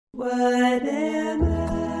What am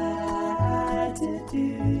I to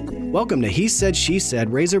do? Welcome to He Said, She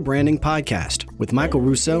Said Razor Branding Podcast with Michael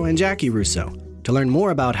Russo and Jackie Russo. To learn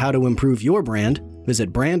more about how to improve your brand,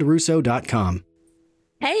 visit brandrusso.com.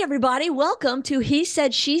 Hey, everybody. Welcome to He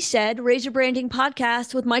Said, She Said Razor Branding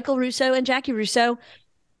Podcast with Michael Russo and Jackie Russo.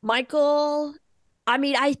 Michael,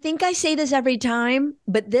 I think I say this every time,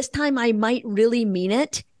 but this time I might really mean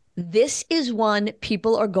it. This is one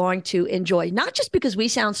people are going to enjoy, not just because we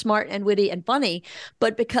sound smart and witty and funny,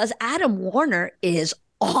 but because Adam Warner is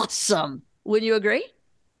awesome. Would you agree?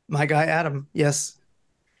 My guy, Adam. Yes.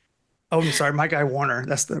 Oh, I'm sorry. My guy, Warner.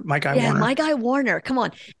 That's my guy, Warner. My guy, Warner. Come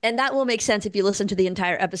on. And that will make sense if you listen to the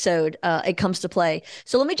entire episode. It comes to play.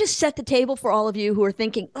 So let me just set the table for all of you who are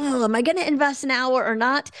thinking, oh, am I going to invest an hour or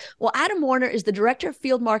not? Well, Adam Warner is the director of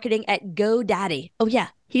field marketing at GoDaddy. Oh, yeah.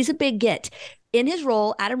 He's a big get. In his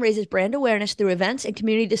role, Adam raises brand awareness through events and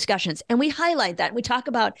community discussions. And we highlight that. And we talk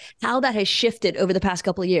about how that has shifted over the past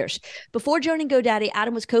couple of years. Before joining GoDaddy,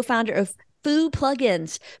 Adam was co-founder of Foo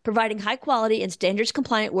Plugins, providing high quality and standards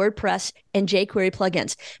compliant WordPress and jQuery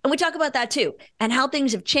plugins. And we talk about that too, and how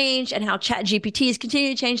things have changed and how ChatGPT is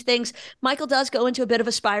continuing to change things. Michael does go into a bit of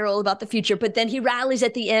a spiral about the future, but then he rallies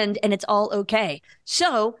at the end and it's all okay.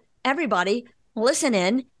 So everybody listen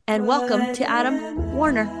in and welcome to Adam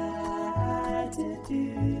Warner.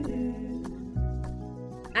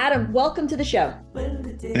 Adam, welcome to the show.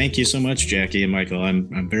 Thank you so much, Jackie and Michael.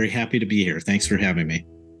 I'm very happy to be here. Thanks for having me.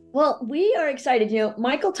 Well, we are excited.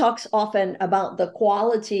 Michael talks often about the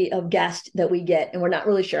quality of guest that we get, and we're not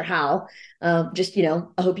really sure how. I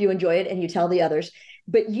hope you enjoy it and you tell the others.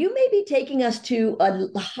 But you may be taking us to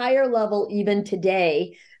a higher level even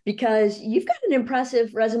today because you've got an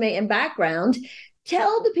impressive resume and background.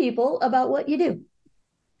 Tell the people about what you do.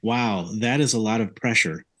 Wow, that is a lot of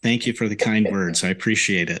pressure. Thank you for the kind words. I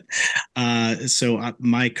appreciate it. So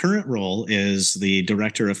my current role is the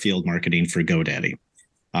director of field marketing for GoDaddy.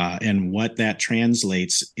 And what that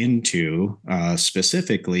translates into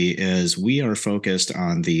specifically is we are focused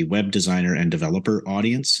on the web designer and developer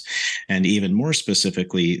audience, and even more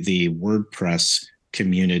specifically, the WordPress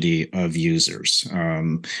community of users.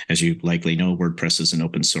 As you likely know, WordPress is an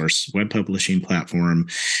open source web publishing platform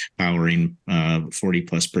powering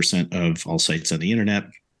 40+% of all sites on the internet.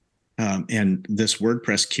 And this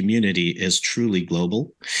WordPress community is truly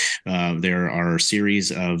global. There are a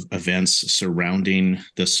series of events surrounding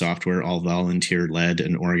the software, all volunteer-led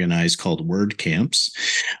and organized, called WordCamps.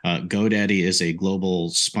 GoDaddy is a global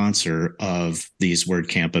sponsor of these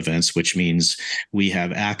WordCamp events, which means we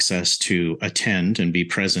have access to attend and be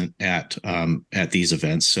present at these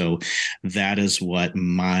events. So that is what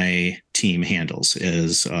my team handles,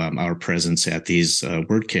 is our presence at these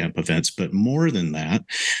WordCamp events. But more than that,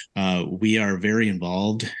 we are very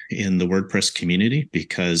involved in the WordPress community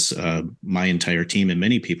because my entire team and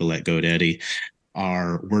many people at GoDaddy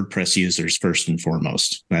are WordPress users first and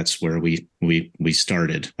foremost. That's where we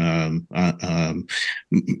started,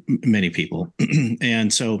 many people.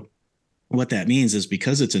 And so what that means is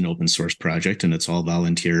because it's an open source project and it's all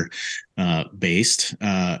volunteer based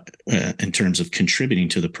in terms of contributing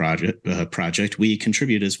to the project, we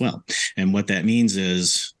contribute as well. And what that means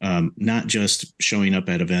is not just showing up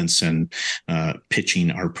at events and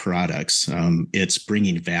pitching our products. It's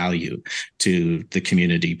bringing value to the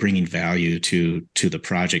community, bringing value to the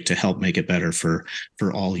project to help make it better for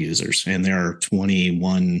all users. And there are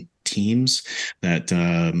 21 teams that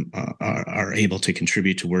are able to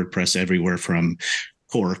contribute to WordPress, everywhere from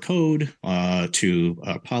core code to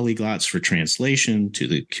polyglots for translation, to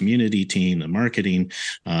the community team, the marketing,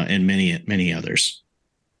 and many others.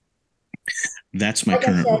 That's my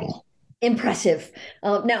current role. Impressive.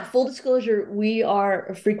 Now, full disclosure, we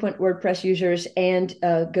are frequent WordPress users and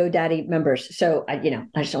GoDaddy members. So, I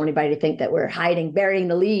just don't want anybody to think that we're burying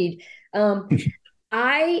the lead.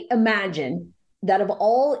 I imagine that of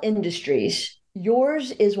all industries, yours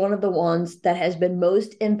is one of the ones that has been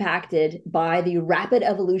most impacted by the rapid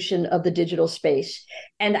evolution of the digital space.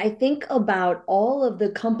 And I think about all of the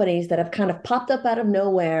companies that have kind of popped up out of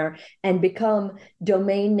nowhere and become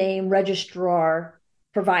domain name registrar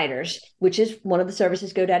providers, which is one of the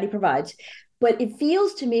services GoDaddy provides. But it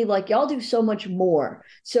feels to me like y'all do so much more.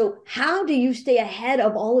 So how do you stay ahead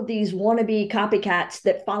of all of these wannabe copycats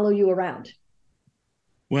that follow you around?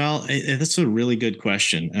 Well, that's a really good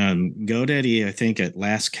question. GoDaddy, I think at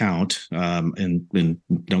last count, and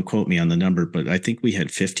don't quote me on the number, but I think we had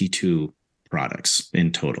 52 products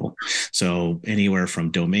in total. So anywhere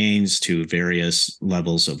from domains to various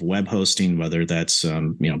levels of web hosting, whether that's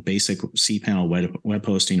basic cPanel web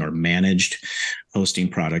hosting or managed hosting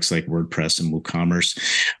products like WordPress and WooCommerce.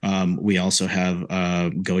 We also have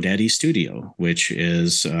GoDaddy Studio, which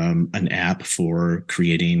is an app for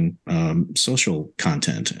creating social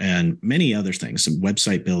content and many other things, and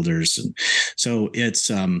website builders. And so it's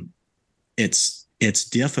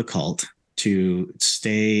difficult to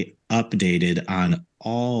stay updated on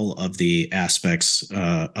all of the aspects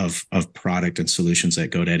of product and solutions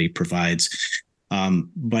that GoDaddy provides.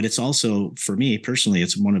 But it's also, for me personally,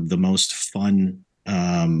 it's one of the most fun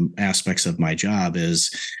aspects of my job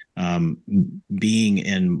is being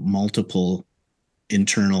in multiple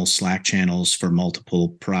internal Slack channels for multiple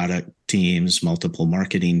product teams, multiple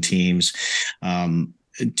marketing teams,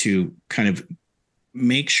 to kind of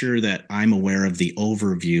make sure that I'm aware of the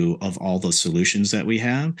overview of all the solutions that we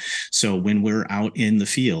have. So when we're out in the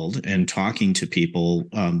field and talking to people,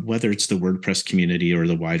 whether it's the WordPress community or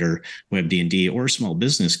the wider Web D&D or small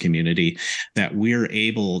business community, that we're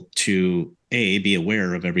able to be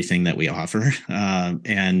aware of everything that we offer,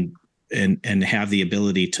 and have the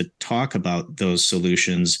ability to talk about those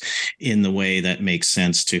solutions in the way that makes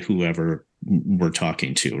sense to whoever we're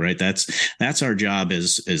talking to, right? That's our job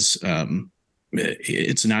is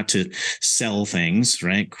it's not to sell things,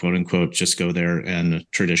 right? Quote unquote, just go there and a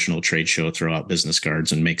traditional trade show, throw out business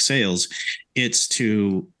cards and make sales. It's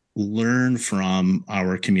to learn from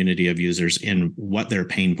our community of users in what their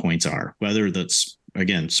pain points are, whether that's,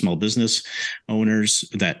 again, small business owners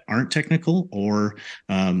that aren't technical or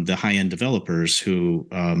the high-end developers who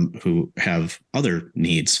have other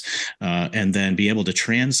needs, and then be able to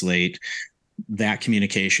translate that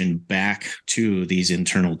communication back to these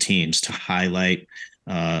internal teams to highlight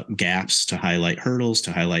gaps, to highlight hurdles,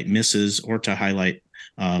 to highlight misses, or to highlight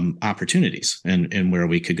opportunities and where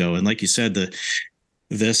we could go. And like you said,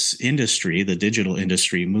 this industry, the digital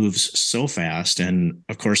industry, moves so fast. And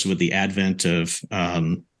of course, with the advent of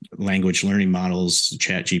language learning models,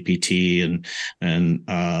 ChatGPT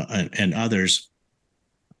and others,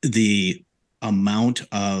 the amount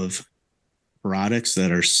of products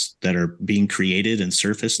that are being created and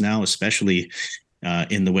surfaced now, especially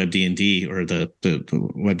in the Web D&D or the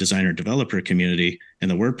web designer developer community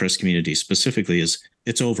and the WordPress community specifically,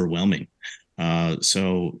 it's overwhelming.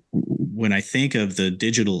 So when I think of the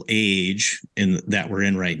digital age that we're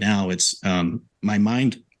in right now, it's my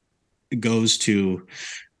mind goes to,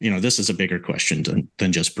 this is a bigger question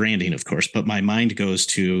than just branding, of course, but my mind goes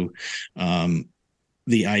to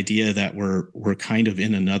the idea that we're kind of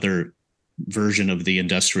in another version of the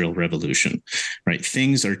Industrial Revolution, right?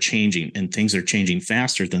 Things are changing and things are changing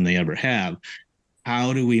faster than they ever have.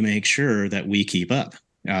 How do we make sure that we keep up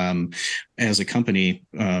as a company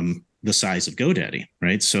the size of GoDaddy,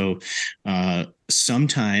 right? So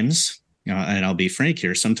sometimes, and I'll be frank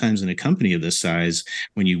here, sometimes in a company of this size,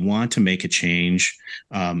 when you want to make a change,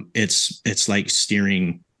 it's like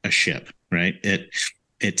steering a ship, right?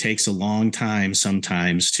 It takes a long time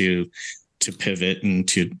sometimes to pivot and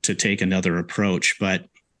to take another approach. But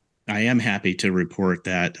I am happy to report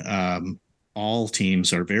that all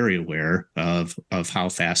teams are very aware of how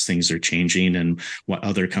fast things are changing and what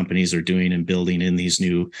other companies are doing and building in these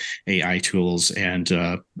new AI tools, and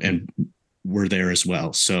we're there as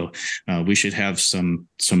well. So we should have some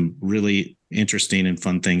really interesting and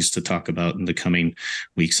fun things to talk about in the coming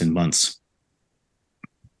weeks and months.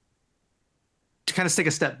 To kind of take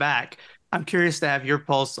a step back, I'm curious to have your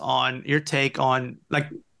pulse on your take on, like,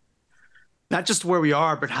 not just where we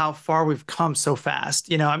are, but how far we've come so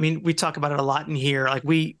fast. I mean, we talk about it a lot in here. Like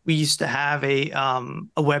we used to have a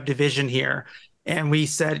web division here, and we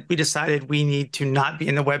decided we need to not be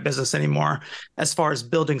in the web business anymore. As far as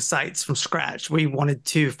building sites from scratch, we wanted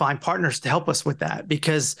to find partners to help us with that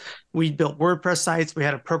because we built WordPress sites. We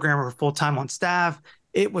had a programmer full-time on staff.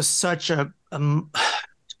 It was such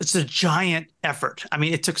it's a giant effort. I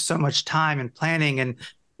mean, it took so much time and planning, and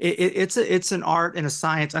it's an art and a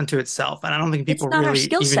science unto itself. And I don't think people it's not really our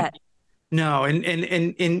skill set. No,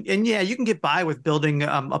 and yeah, you can get by with building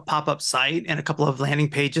a pop-up site and a couple of landing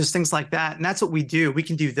pages, things like that. And that's what we do. We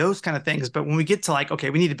can do those kind of things. But when we get to like, okay,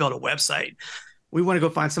 we need to build a website, we want to go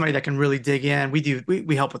find somebody that can really dig in.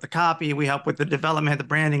 We help with the copy, we help with the development, the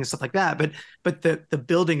branding and stuff like that. But the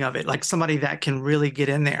building of it, like somebody that can really get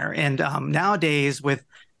in there. And nowadays with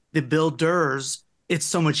the builders, it's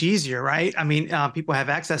so much easier, right? I mean, people have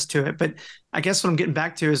access to it. But I guess what I'm getting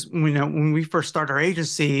back to is, when we first started our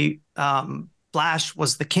agency, Flash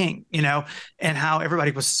was the king, and how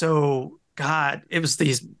everybody was it was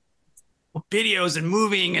these videos and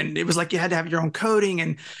moving, and it was like you had to have your own coding,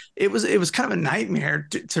 and it was kind of a nightmare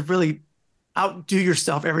to really outdo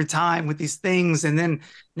yourself every time with these things. And then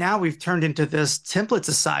now we've turned into this template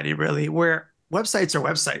society, really, where websites are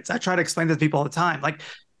websites. I try to explain to people all the time, like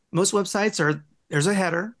most websites are, there's a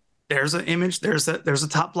header, there's an image, there's a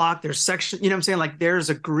top block, there's section, you know what I'm saying? Like there's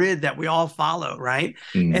a grid that we all follow, right?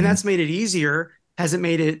 Mhm. And that's made it easier. Has it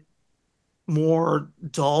made it more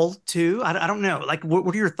dull too? I don't know. Like,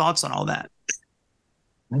 what are your thoughts on all that?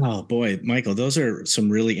 Oh boy, Michael, those are some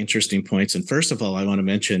really interesting points. And first of all, I want to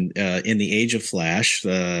mention in the age of Flash.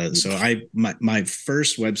 My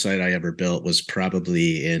first website I ever built was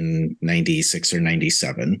probably in '96 or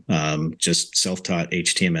 '97. Just self-taught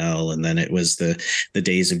HTML, and then it was the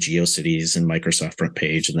days of GeoCities and Microsoft Front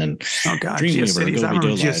Page, and then Oh God, Dreamweaver, GeoCities. I Adobe remember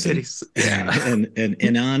Live, GeoCities.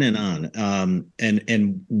 and on and on.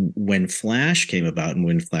 And when Flash came about, and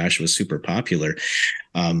when Flash was super popular,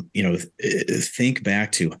 think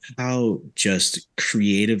back to how just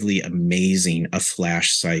creatively amazing a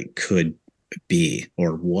Flash site could be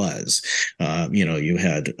or was. You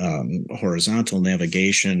had horizontal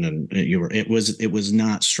navigation, and it was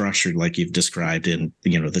not structured like you've described in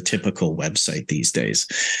the typical website these days.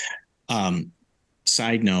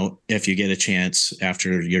 Side note, if you get a chance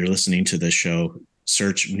after you're listening to this show,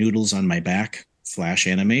 search Noodles on My Back Flash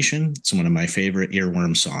animation. It's one of my favorite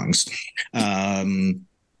earworm songs.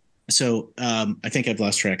 So I think I've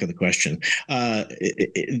lost track of the question.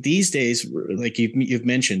 These days, like you've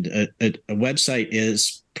mentioned, a website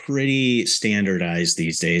is pretty standardized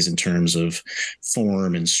these days in terms of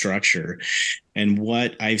form and structure. And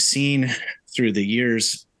what I've seen through the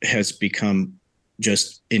years has become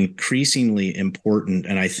just increasingly important,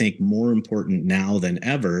 and I think more important now than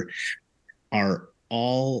ever, are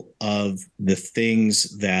all of the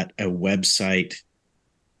things that a website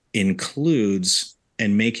includes,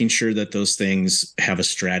 and making sure that those things have a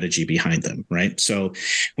strategy behind them, right? So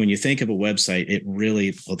when you think of a website,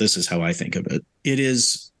 this is how I think of it. It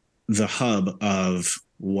is the hub of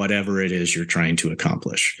whatever it is you're trying to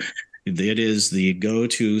accomplish. It is the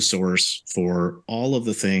go-to source for all of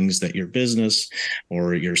the things that your business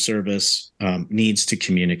or your service needs to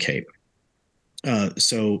communicate.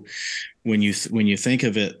 So when you think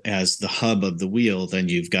of it as the hub of the wheel, then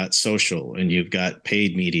you've got social, and you've got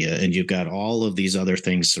paid media, and you've got all of these other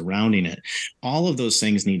things surrounding it. All of those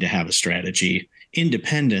things need to have a strategy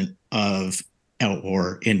independent of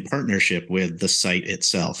or in partnership with the site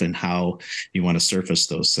itself and how you want to surface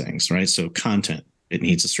those things, right? So content, it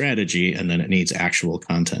needs a strategy, and then it needs actual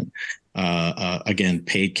content. Again,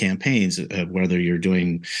 paid campaigns, whether you're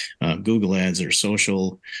doing Google ads or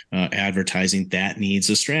social advertising, that needs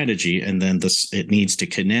a strategy. And then it needs to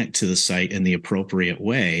connect to the site in the appropriate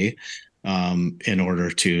way in order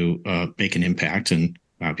to make an impact and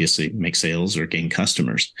obviously make sales or gain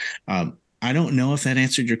customers. I don't know if that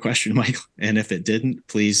answered your question, Michael. And if it didn't,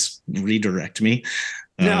 please redirect me.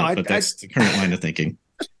 But that's the current line of thinking.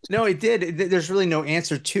 No, it did. There's really no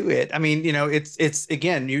answer to it. I mean, it's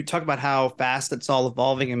again, you talk about how fast it's all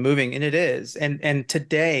evolving and moving, and it is. And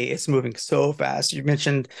today it's moving so fast. You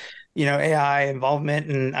mentioned, AI involvement,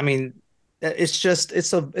 and I mean,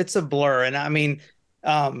 it's a blur. And I mean,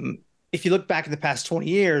 if you look back at the past 20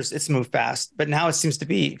 years, it's moved fast, but now it seems to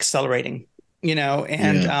be accelerating,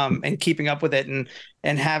 and keeping up with it,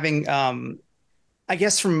 and having I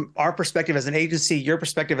guess from our perspective as an agency, your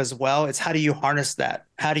perspective as well, it's how do you harness that?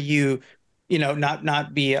 How do you,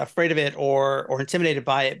 not be afraid of it or intimidated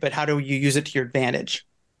by it, but how do you use it to your advantage?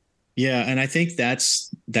 Yeah, and I think that's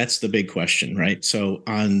the big question, right? So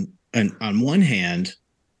on one hand,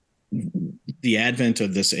 the advent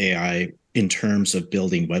of this AI in terms of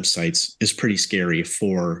building websites is pretty scary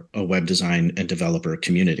for a web design and developer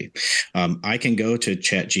community. I can go to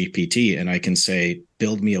ChatGPT and I can say,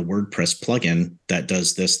 build me a WordPress plugin that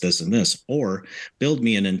does this, this, and this, or build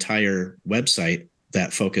me an entire website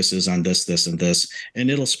that focuses on this, this, and this, and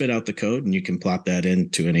it'll spit out the code, and you can plop that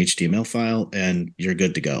into an HTML file and you're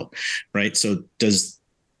good to go, right? So does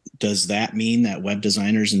that mean that web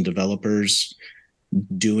designers and developers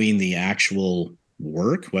doing the actual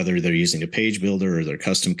work, whether they're using a page builder or they're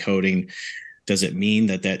custom coding, does it mean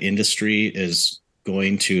that that is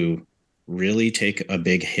going to really take a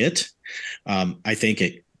big hit? I think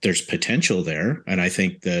there's potential there, and I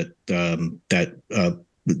think that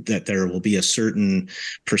that there will be a certain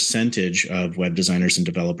percentage of web designers and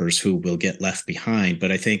developers who will get left behind.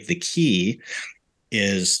 But I think the key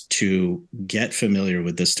is to get familiar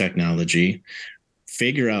with this technology,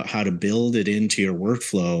 figure out how to build it into your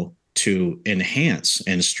workflow, to enhance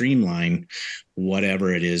and streamline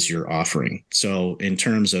whatever it is you're offering. So in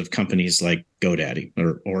terms of companies like GoDaddy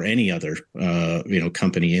or any other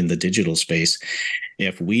company in the digital space,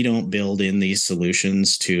 if we don't build in these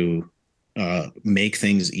solutions to make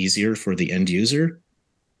things easier for the end user,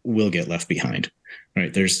 we'll get left behind.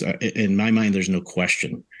 Right? There's in my mind, there's no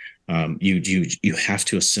question. You have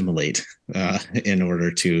to assimilate in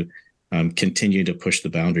order to continue to push the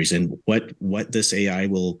boundaries. And what this AI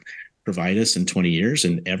will provide us in 20 years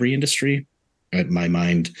in every industry, my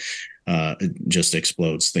mind just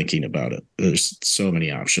explodes thinking about it. There's so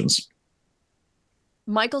many options.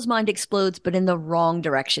 Michael's mind explodes, but in the wrong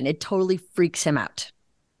direction. It totally freaks him out.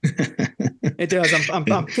 It does. I'm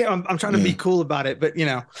trying to be cool about it, but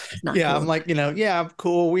Not yeah, cool. I'm like, I'm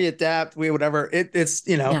cool. We adapt. We whatever. It's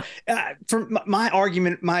for my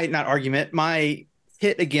argument, my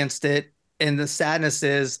hit against it, and the sadness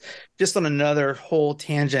is just on another whole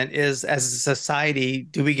tangent is, as a society,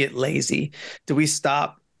 do we get lazy? Do we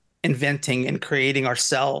stop inventing and creating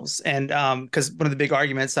ourselves? And because one of the big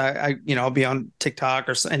arguments, I'll be on TikTok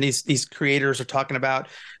and these creators are talking about,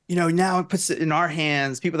 now it puts it in our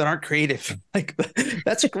hands, people that aren't creative. Like,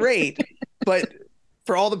 that's great. But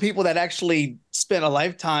for all the people that actually spent a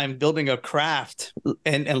lifetime building a craft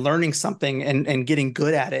and learning something and getting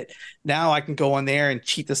good at it, now I can go on there and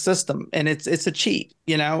cheat the system. And it's a cheat,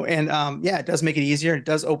 and it does make it easier. It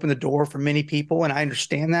does open the door for many people. And I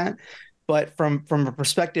understand that. But from a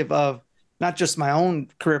perspective of not just my own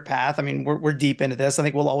career path, I mean, we're deep into this. I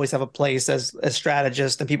think we'll always have a place as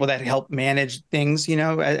strategists and people that help manage things,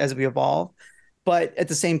 as we evolve. But at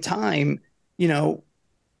the same time,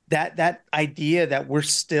 that idea that we're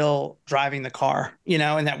still driving the car,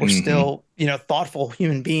 and that we're still, thoughtful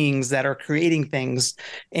human beings that are creating things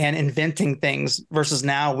and inventing things versus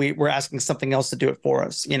now we're asking something else to do it for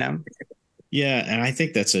us, Yeah, and I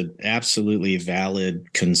think that's an absolutely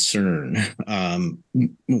valid concern.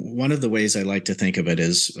 One of the ways I like to think of it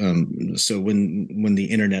is, so when the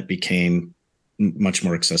internet became much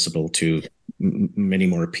more accessible to many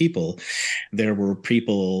more people, there were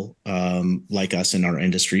people like us in our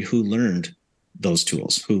industry who learned those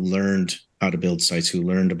tools, who learned how to build sites, who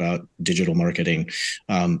learned about digital marketing.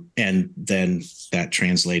 And then that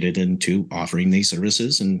translated into offering these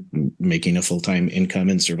services and making a full-time income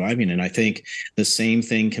and surviving. And I think the same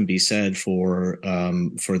thing can be said for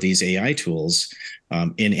these AI tools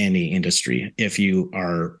in any industry. If you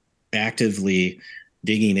are actively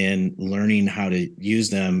digging in, learning how to use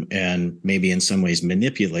them, and maybe in some ways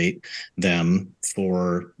manipulate them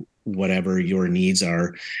for whatever your needs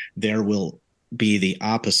are, there will be the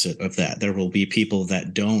opposite of that. There will be people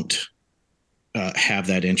that don't have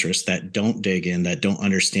that interest, that don't dig in, that don't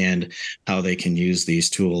understand how they can use these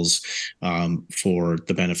tools for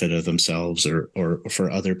the benefit of themselves or for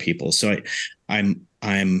other people. So I'm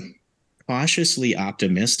cautiously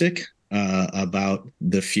optimistic about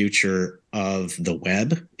the future of the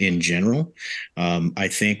web in general. I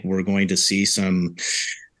think we're going to see some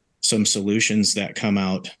solutions that come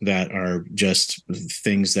out that are just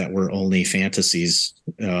things that were only fantasies,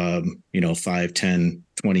 5, 10,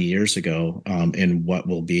 20 years ago, and what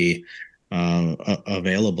will be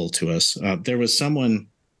available to us. There was someone,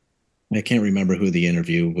 I can't remember who the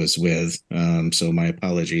interview was with, so my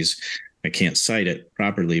apologies. I can't cite it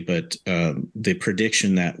properly, but the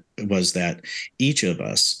prediction that was that each of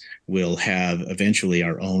us will have eventually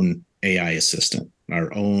our own AI assistant,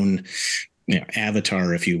 our own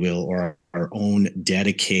avatar, if you will, or our own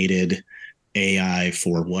dedicated AI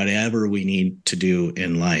for whatever we need to do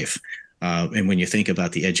in life. And when you think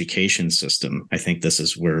about the education system, I think this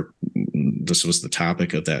is where this was the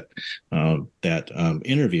topic of that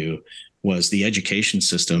interview, was the education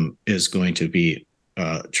system is going to be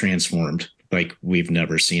transformed like we've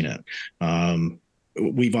never seen it.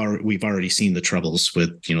 We've already seen the troubles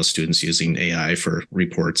with students using AI for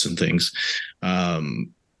reports and things.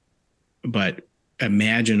 But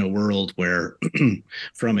imagine a world where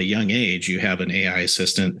from a young age, you have an AI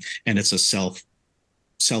assistant and it's a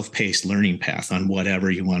self-paced learning path on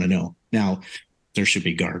whatever you want to know. Now, there should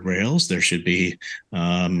be guardrails. There should be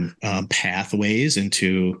pathways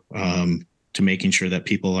into to making sure that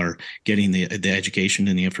people are getting the education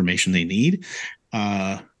and the information they need.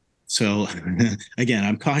 So again,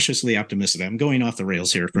 I'm cautiously optimistic. I'm going off the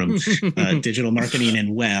rails here from digital marketing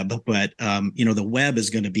and web, but the web is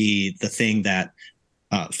going to be the thing that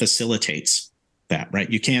facilitates that, right?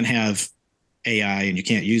 You can't have AI and you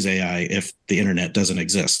can't use AI if the internet doesn't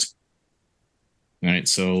exist. All right.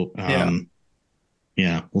 So,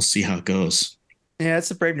 we'll see how it goes. Yeah,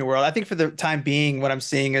 it's a brave new world. I think for the time being, what I'm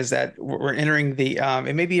seeing is that we're entering the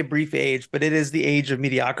it may be a brief age, but it is the age of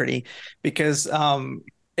mediocrity because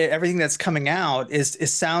everything that's coming out is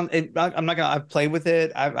sound. I'm not gonna. I've played with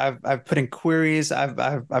it. I've put in queries.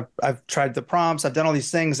 I've tried the prompts. I've done all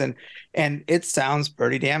these things, and it sounds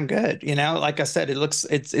pretty damn good. You know, like I said,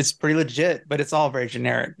 it's pretty legit, but it's all very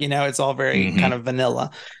generic. You know, it's all very kind of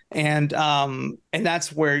vanilla, and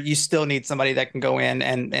that's where you still need somebody that can go in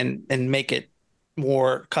and make it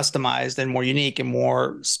more customized and more unique and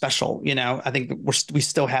more special. You know, I think we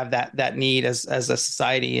still have that need as a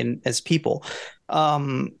society and as people.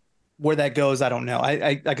 Where that goes, I don't know.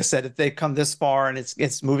 I like I said, if they come this far and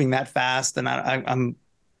it's moving that fast, then I'm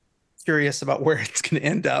curious about where it's going to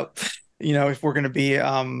end up. You know, if we're going to be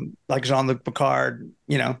like Jean-Luc Picard,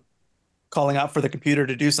 you know, calling out for the computer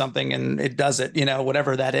to do something and it does it, you know,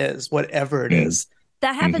 whatever that is, whatever it is.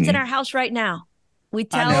 That happens in our house right now. We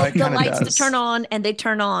I know, tell it the kinda lights to does. turn on and they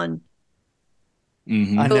turn on.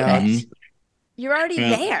 I know. You're already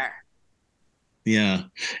Yeah. there. Yeah.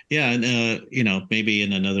 Yeah. And, you know, maybe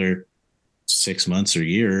in another 6 months or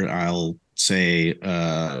year, I'll say,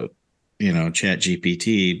 you know, Chat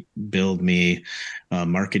GPT, build me a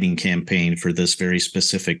marketing campaign for this very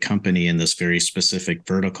specific company in this very specific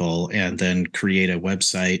vertical, and then create a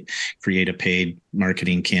website, create a paid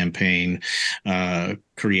marketing campaign,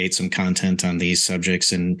 create some content on these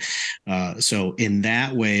subjects. And so in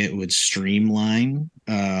that way, it would streamline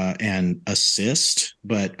and assist.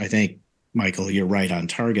 But I think, Michael, you're right on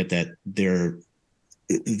target that there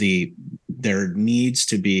needs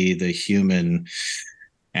to be the human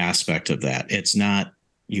aspect of that. It's not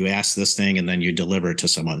you ask this thing and then you deliver it to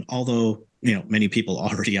someone, although, you know, many people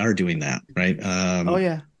already are doing that, right? Oh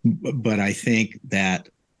yeah. But I think that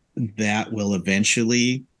will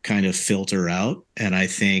eventually kind of filter out. And I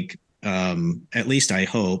think, at least I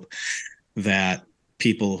hope, that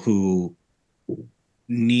people who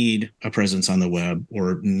need a presence on the web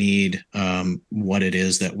or need what it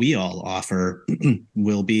is that we all offer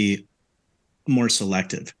will be more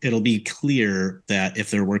selective. It'll be clear that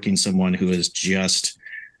if they're working someone who is just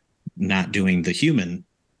not doing the human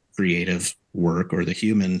creative work or the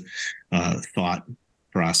human thought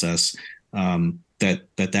process,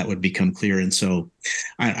 that would become clear. And so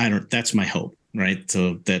I don't, that's my hope, right?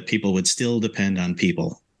 So that people would still depend on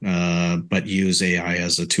people, but use AI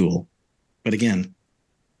as a tool. But again,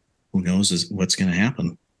 who knows what's going to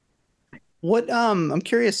happen? What I'm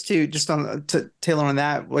curious too, just to tailor on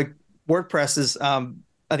that, like WordPress is I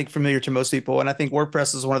think familiar to most people, and I think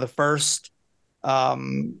WordPress is one of the first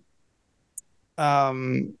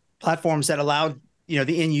platforms that allowed, you know,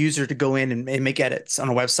 the end user to go in and make edits on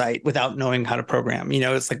a website without knowing how to program. You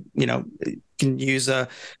know, it's like, you know, you can use a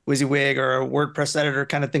WYSIWYG or a WordPress editor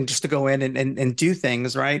kind of thing just to go in and do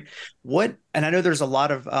things, right? And I know there's a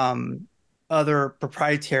lot of other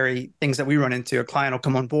proprietary things that we run into. A client will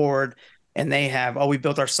come on board and they have, we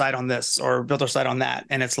built our site on this or built our site on that.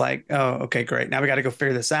 And it's like, oh, okay, great. Now we got to go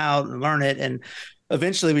figure this out and learn it. And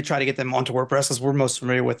eventually we try to get them onto WordPress because we're most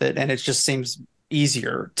familiar with it. And it just seems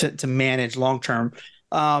easier to manage long-term.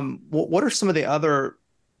 What are some of the other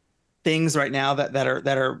things right now that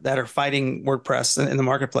are fighting WordPress in the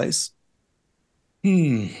marketplace?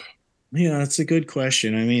 Yeah, that's a good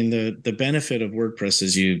question. I mean, the benefit of WordPress,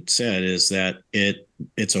 as you said, is that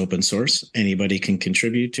it's open source. Anybody can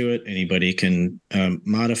contribute to it. Anybody can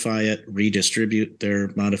modify it, redistribute their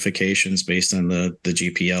modifications based on the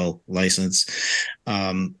GPL license.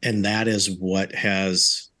 And that is what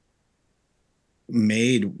has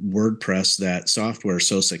made WordPress, that software,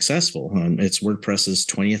 so successful. It's WordPress's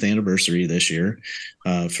 20th anniversary this year.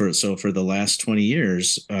 For the last 20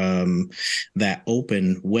 years, that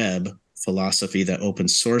open web philosophy, that open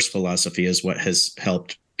source philosophy, is what has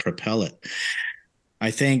helped propel it.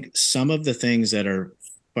 I think some of the things that are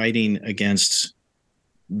fighting against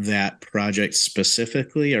that project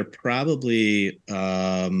specifically are probably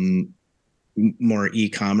more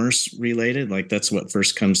e-commerce related. Like that's what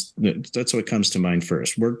comes to mind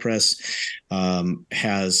first. WordPress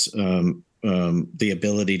has the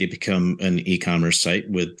ability to become an e-commerce site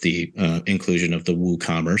with the inclusion of the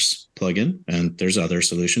WooCommerce plugin, and there's other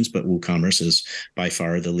solutions, but WooCommerce is by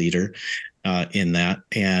far the leader in that.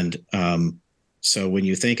 And so when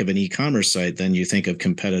you think of an e-commerce site, then you think of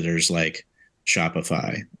competitors like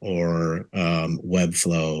Shopify or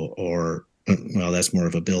Webflow, or well, that's more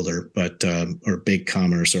of a builder, but or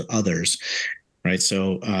BigCommerce or others, right?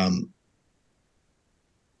 So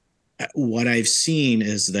what I've seen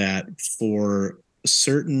is that for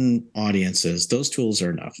certain audiences, those tools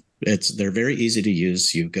are enough. They're very easy to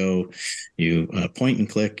use. You point and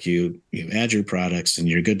click, you add your products, and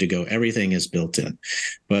you're good to go. Everything is built in.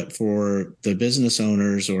 But for the business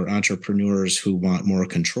owners or entrepreneurs who want more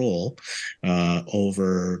control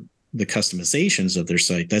over the customizations of their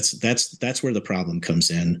site, that's where the problem comes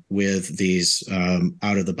in with these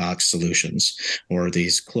out of the box solutions or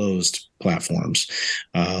these closed platforms.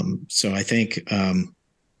 So I think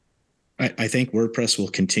WordPress will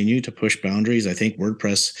continue to push boundaries. I think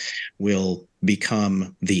WordPress will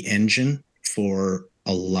become the engine for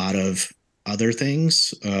a lot of other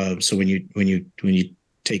things. So when you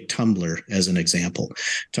take Tumblr as an example,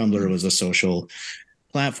 Tumblr was a social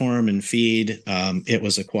platform and feed. It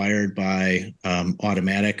was acquired by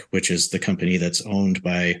Automatic, which is the company that's owned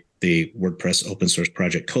by the WordPress open source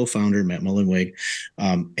project co-founder Matt Mullenweg,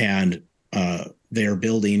 and they're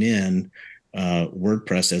building in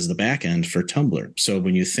WordPress as the backend for Tumblr. So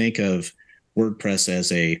when you think of WordPress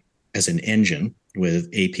as an engine with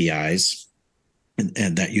APIs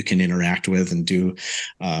and that you can interact with and do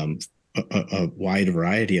a wide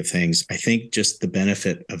variety of things, I think just the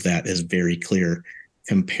benefit of that is very clear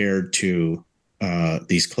compared to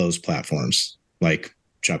these closed platforms like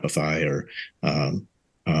Shopify or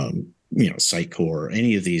Sitecore, or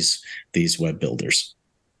any of these web builders.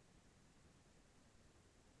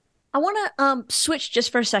 I want to switch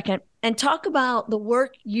just for a second and talk about the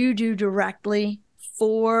work you do directly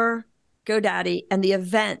for GoDaddy and the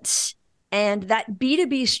events and that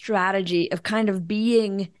B2B strategy of kind of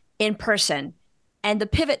being in person and the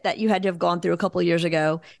pivot that you had to have gone through a couple of years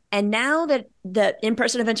ago. And now that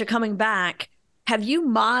in-person events are coming back, have you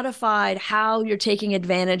modified how you're taking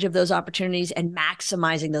advantage of those opportunities and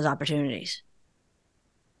maximizing those opportunities?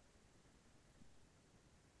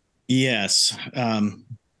 Yes.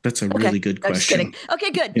 That's a really good question. I'm just kidding. Okay,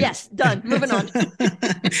 good. Yeah. Yes, done. Moving on.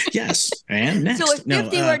 Yes. And next. So a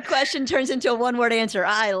 50-word question turns into a one-word answer.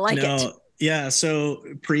 I like it. Yeah. So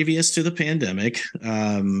previous to the pandemic,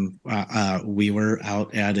 we were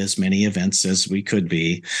out at as many events as we could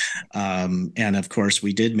be. And of course,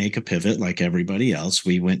 we did make a pivot like everybody else.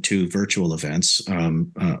 We went to virtual events.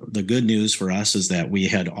 The good news for us is that we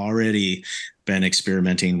had already been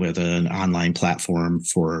experimenting with an online platform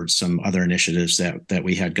for some other initiatives that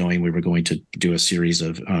we had going. We were going to do a series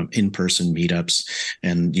of in-person meetups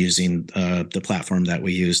and using the platform that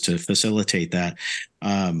we use to facilitate that.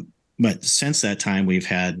 But since that time, we've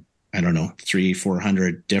had,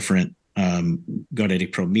 300-400 different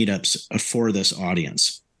GoDaddy Pro meetups for this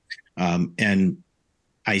audience. And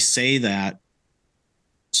I say that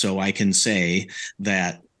so I can say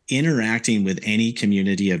that interacting with any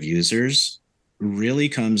community of users really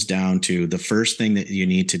comes down to the first thing that you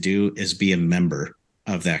need to do is be a member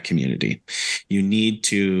of that community. You need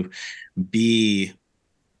to be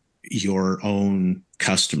your own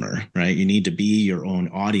customer, right? You need to be your own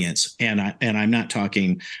audience. And I'm not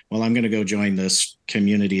talking, well, I'm going to go join this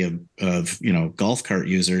community of golf cart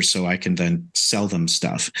users so I can then sell them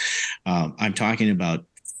stuff. I'm talking about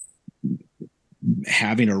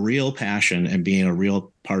having a real passion and being a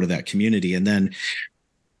real part of that community. And then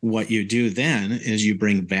what you do then is you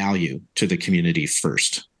bring value to the community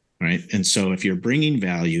first, right? And so if you're bringing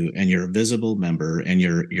value and you're a visible member and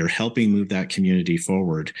you're helping move that community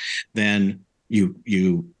forward, then you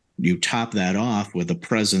top that off with a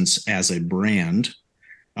presence as a brand.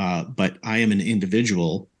 But I am an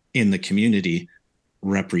individual in the community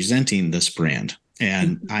representing this brand,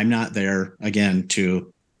 and I'm not there again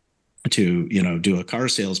to do a car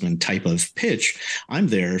salesman type of pitch. I'm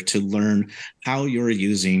there to learn how you're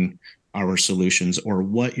using our solutions or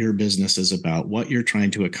what your business is about, what you're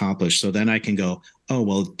trying to accomplish. So then I can go, oh,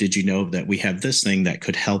 well, did you know that we have this thing that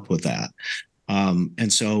could help with that?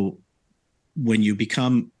 And so when you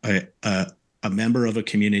become a member of a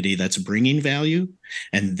community that's bringing value,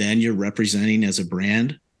 and then you're representing as a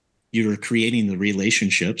brand, you're creating the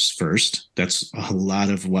relationships first. That's a lot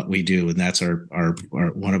of what we do. And that's our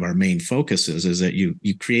one of our main focuses, is that you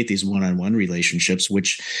create these one-on-one relationships,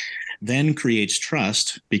 which then creates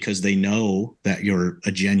trust because they know that you're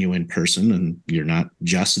a genuine person and you're not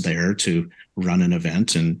just there to run an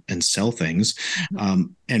event and sell things.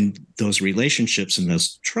 And those relationships and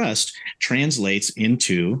this trust translates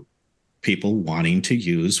into people wanting to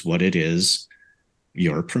use what it is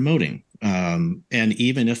you're promoting. And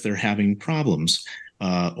even if they're having problems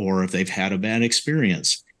or if they've had a bad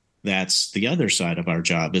experience, that's the other side of our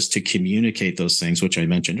job, is to communicate those things, which I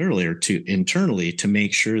mentioned earlier, to internally to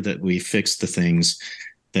make sure that we fix the things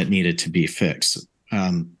that needed to be fixed.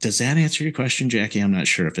 Does that answer your question, Jackie? I'm not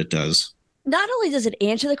sure if it does. Not only does it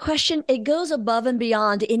answer the question, it goes above and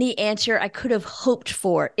beyond any answer I could have hoped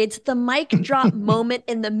for. It's the mic drop moment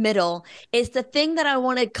in the middle. It's the thing that I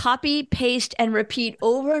want to copy, paste, and repeat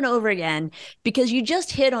over and over again, because you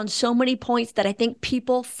just hit on so many points that I think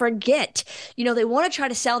people forget. They want to try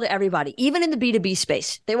to sell to everybody, even in the B2B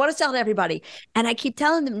space. They want to sell to everybody. And I keep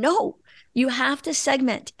telling them, no, you have to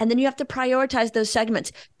segment, and then you have to prioritize those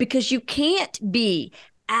segments, because you can't be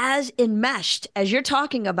as enmeshed as you're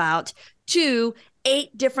talking about to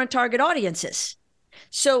 8 different target audiences.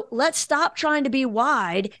 So let's stop trying to be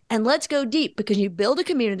wide and let's go deep, because you build a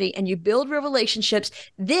community and you build real relationships.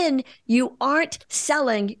 Then you aren't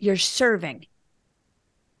selling, you're serving.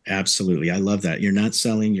 Absolutely. I love that. You're not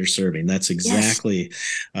selling, you're serving. That's exactly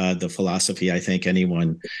the philosophy I think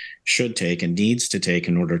anyone should take and needs to take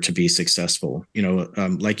in order to be successful.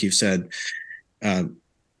 Like you've said,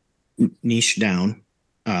 niche down.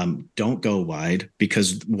 Don't go wide,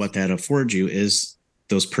 because what that affords you is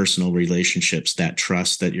those personal relationships, that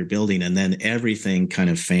trust that you're building, and then everything kind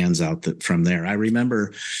of fans out from there. I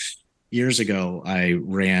remember years ago, I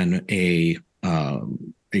ran a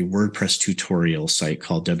WordPress tutorial site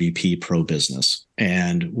called WP Pro Business.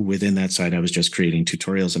 And within that site, I was just creating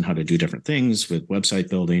tutorials on how to do different things with website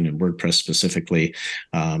building and WordPress specifically.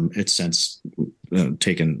 It's since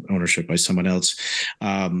taken ownership by someone else.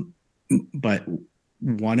 But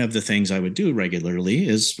one of the things I would do regularly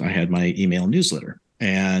is I had my email newsletter.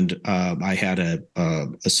 And I had a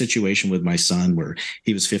situation with my son where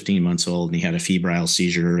he was 15 months old and he had a febrile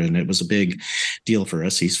seizure, and it was a big deal for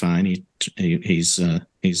us. He's fine. He's a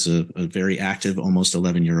very active, almost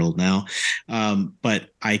 11-year-old now. But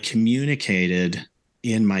I communicated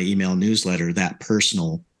in my email newsletter that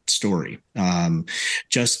personal story,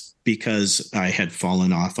 just because I had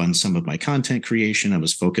fallen off on some of my content creation. I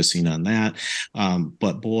was focusing on that.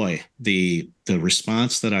 But boy, the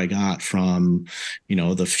response that I got from,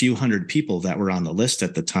 the few hundred people that were on the list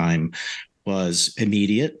at the time was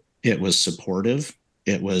immediate. It was supportive.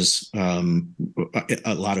 It was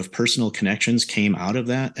a lot of personal connections came out of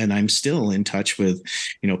that. And I'm still in touch with,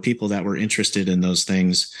 people that were interested in those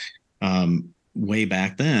things way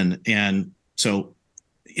back then. And so,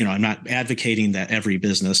 I'm not advocating that every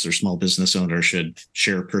business or small business owner should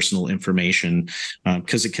share personal information,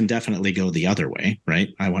 because it can definitely go the other way,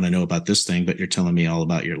 right? I want to know about this thing, but you're telling me all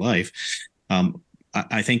about your life.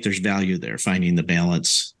 I think there's value there, finding the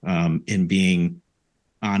balance in being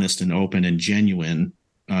honest and open and genuine,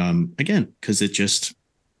 again, because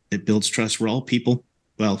it builds trust. We're all people.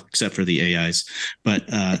 Well, except for the AIs, but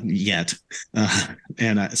yet.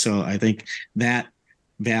 So I think that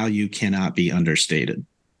value cannot be understated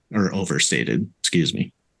or overstated. Excuse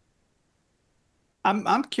me.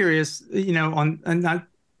 I'm curious, on, and not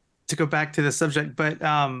to go back to the subject, but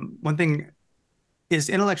one thing is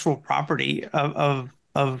intellectual property of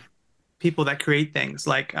people that create things.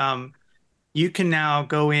 Like you can now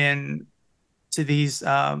go in to these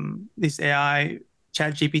AI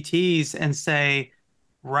chat GPTs and say,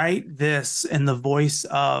 write this in the voice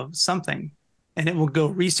of something, and it will go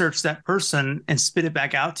research that person and spit it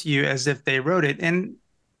back out to you as if they wrote it. And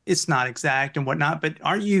it's not exact and whatnot, but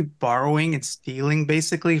aren't you borrowing and stealing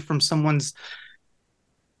basically from someone's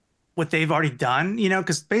what they've already done?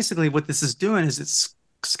 Because basically what this is doing is it's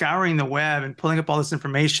scouring the web and pulling up all this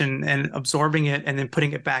information and absorbing it and then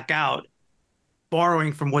putting it back out,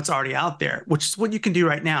 borrowing from what's already out there, which is what you can do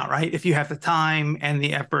right now, right? If you have the time and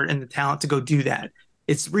the effort and the talent to go do that.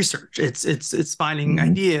 It's research. It's finding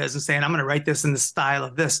ideas and saying, I'm going to write this in the style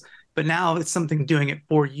of this. But now it's something doing it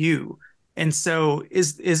for you. And so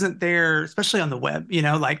isn't there, especially on the web,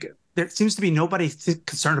 like there seems to be nobody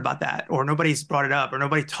concerned about that, or nobody's brought it up, or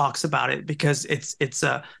nobody talks about it because it's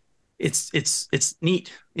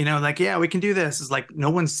neat, like, yeah, we can do this. It's like no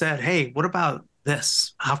one said, hey, what about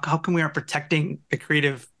this? How come we aren't protecting the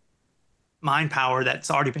creative mind power that's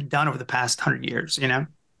already been done over the past 100 years,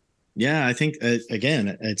 Yeah, I think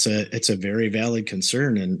again, it's a very valid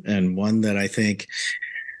concern, and one that I think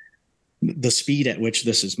the speed at which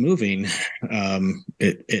this is moving,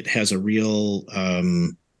 it has a real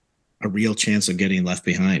chance of getting left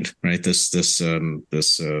behind, right? What's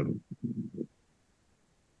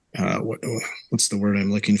the word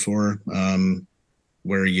I'm looking for?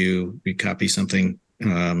 Where you copy something.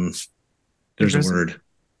 There's a word.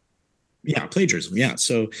 Yeah, plagiarism. Yeah.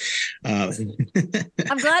 So I'm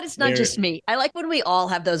glad it's not just me. I like when we all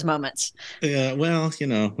have those moments. Well,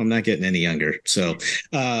 I'm not getting any younger. So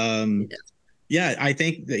yeah, I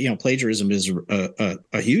think that, plagiarism is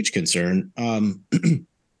a huge concern.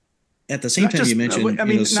 At the same time, you mentioned,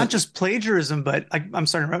 not just plagiarism, but I'm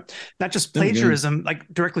sorry, not just plagiarism,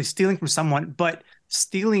 like directly stealing from someone, but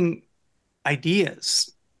stealing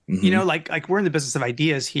ideas. Mhm. Like we're in the business of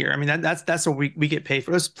ideas here. I mean, that's what we get paid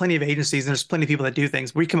for. There's plenty of agencies and there's plenty of people that do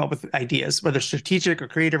things. We come up with ideas, whether strategic or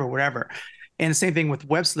creative or whatever. And the same thing with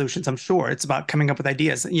web solutions. I'm sure it's about coming up with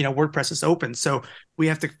ideas. WordPress is open, so we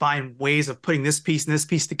have to find ways of putting this piece and this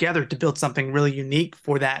piece together to build something really unique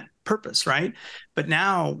for that purpose, right? But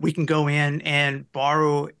now we can go in and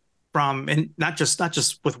borrow from, and not just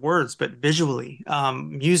with words, but visually,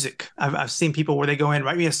 music. I've seen people where they go in,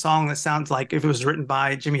 write me a song that sounds like if it was written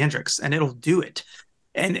by Jimi Hendrix, and it'll do it.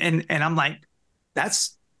 And I'm like,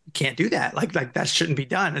 that's, you can't do that. Like that shouldn't be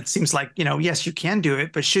done. It seems like, yes, you can do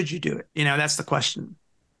it, but should you do it? That's the question.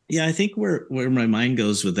 Yeah, I think where my mind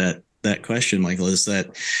goes with that question, Michael, is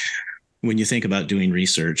that when you think about doing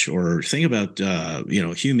research or think about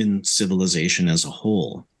human civilization as a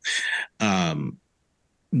whole,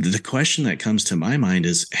 the question that comes to my mind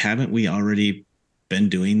is, haven't we already been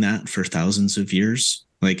doing that for thousands of years?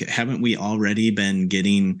 Like, haven't we already been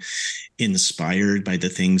getting inspired by the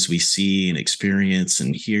things we see and experience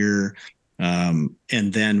and hear? And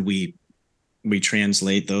then we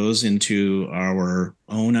translate those into our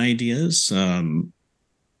own ideas. I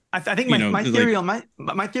think my theory on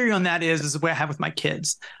that is the way I have with my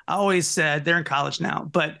kids. I always said, they're in college now,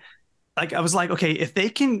 but like, I was like, okay, if they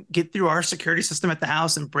can get through our security system at the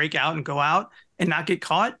house and break out and go out and not get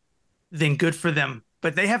caught, then good for them.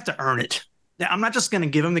 But they have to earn it. I'm not just going to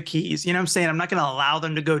give them the keys. You know what I'm saying? I'm not going to allow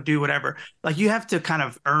them to go do whatever. Like, you have to kind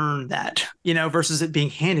of earn that, versus it being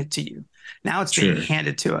handed to you. Now it's being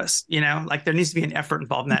handed to us, like there needs to be an effort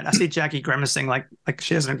involved in that. I see Jackie grimacing like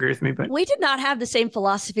she doesn't agree with me, but we did not have the same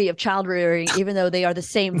philosophy of child rearing, even though they are the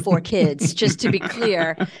same four kids, just to be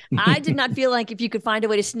clear. I did not feel like if you could find a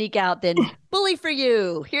way to sneak out, then bully for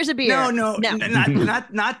you. Here's a beer. No.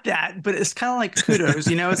 Not that, but it's kind of like kudos,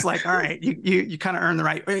 it's like, all right, you kind of earn the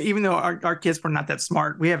right, even though our kids were not that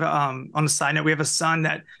smart. We have, on a side note, we have a son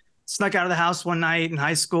that snuck out of the house one night in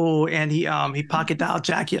high school, and he pocket dialed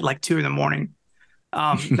Jackie at like 2 a.m.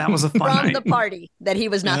 That was a fun from night. the party that he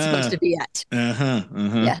was not supposed to be at.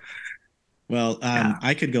 Yeah. Well,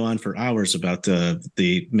 I could go on for hours about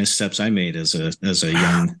the missteps I made as a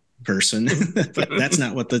young person, but that's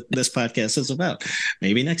not what this podcast is about.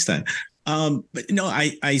 Maybe next time. But no,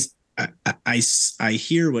 I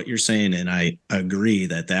hear what you're saying, and I agree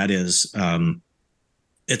that is.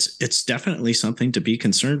 It's definitely something to be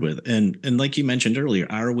concerned with. And like you mentioned earlier,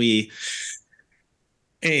 are we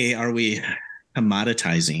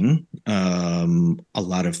commoditizing a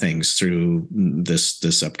lot of things through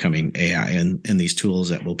this upcoming AI and these tools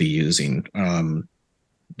that we'll be using?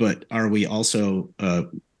 But are we also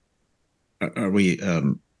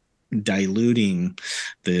diluting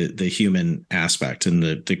the human aspect and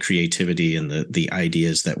the creativity and the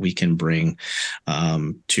ideas that we can bring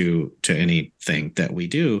to anything that we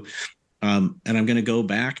do? And I'm going to go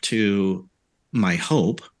back to my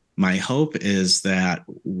hope. My hope is that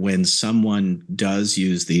when someone does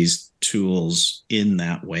use these tools in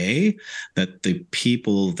that way, that the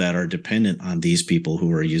people that are dependent on these people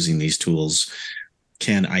who are using these tools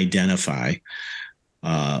can identify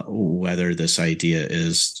whether this idea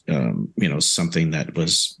is, something that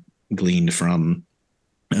was gleaned from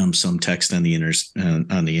some text on the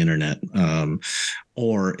internet,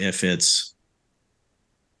 or if it's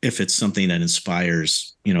something that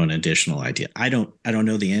inspires, an additional idea. I don't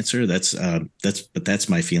know the answer. But that's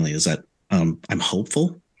my feeling, is that I'm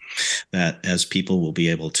hopeful that as people will be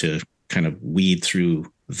able to kind of weed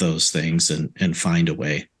through those things and find a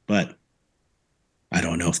way, but I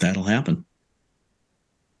don't know if that'll happen.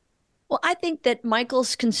 Well, I think that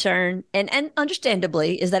Michael's concern, and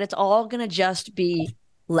understandably, is that it's all going to just be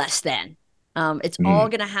less than. It's all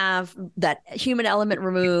going to have that human element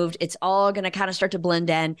removed. It's all going to kind of start to blend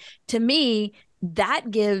in. To me,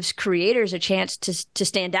 that gives creators a chance to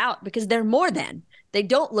stand out, because they're more than. They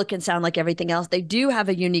don't look and sound like everything else. They do have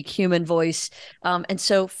a unique human voice. And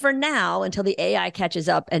so for now, until the AI catches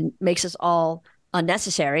up and makes us all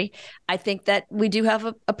unnecessary, I think that we do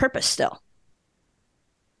have a purpose still.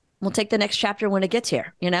 We'll take the next chapter when it gets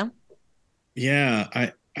here,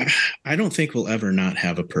 Yeah, I don't think we'll ever not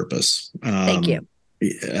have a purpose. Thank you.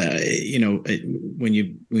 When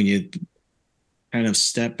you kind of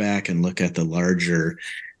step back and look at the larger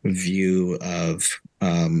view of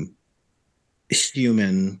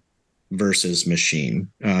human versus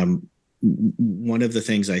machine, one of the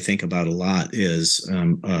things I think about a lot is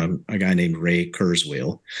a guy named Ray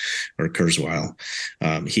Kurzweil.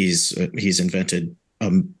 He's invented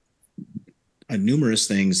numerous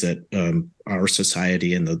things that our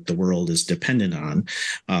society and the world is dependent on.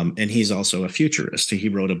 And he's also a futurist. He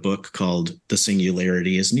wrote a book called The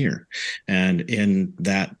Singularity is Near. And in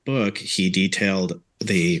that book, he detailed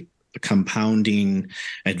the compounding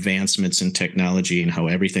advancements in technology and how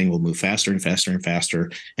everything will move faster and faster and faster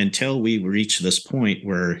until we reach this point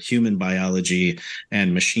where human biology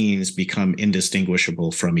and machines become indistinguishable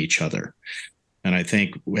from each other. And I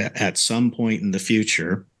think at some point in the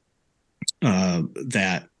future,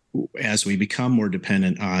 that as we become more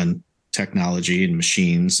dependent on technology and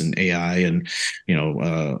machines and AI and,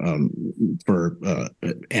 for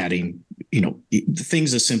adding,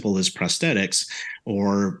 things as simple as prosthetics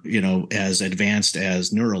or, as advanced as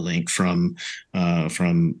Neuralink from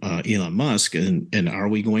Elon Musk. And are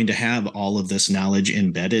we going to have all of this knowledge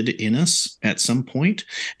embedded in us at some point?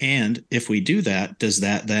 And if we do that, does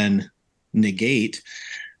that then negate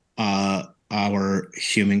our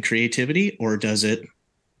human creativity, or does it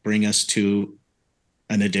bring us to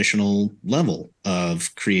an additional level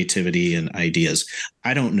of creativity and ideas?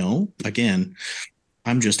 I don't know. Again,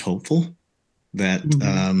 I'm just hopeful that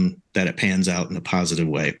that it pans out in a positive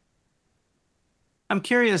way. I'm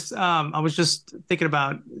curious. I was just thinking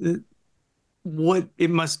about what it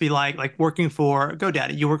must be like working for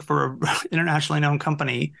GoDaddy. You work for an internationally known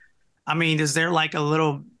company. I mean, is there like a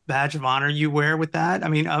little badge of honor you wear with that? I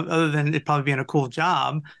mean, other than it probably being a cool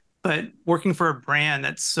job, but working for a brand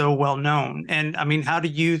that's so well known. And I mean, how do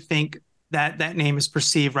you think that name is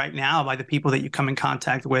perceived right now by the people that you come in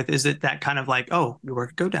contact with? Is it that kind of like, oh, you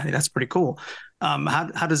work at GoDaddy, that's pretty cool?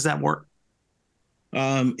 How does that work?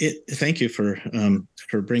 Thank you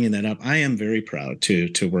for bringing that up. I am very proud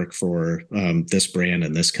to work for this brand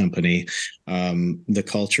and this company. The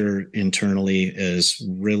culture internally is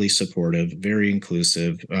really supportive, very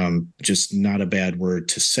inclusive. Just not a bad word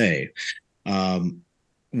to say.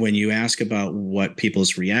 When you ask about what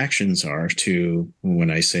people's reactions are to when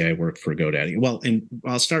I say I work for GoDaddy, well, and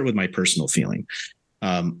I'll start with my personal feeling.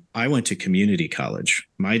 I went to community college.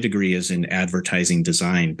 My degree is in advertising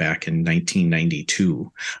design back in 1992.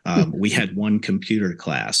 We had one computer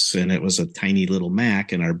class and it was a tiny little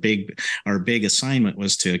Mac. And our big assignment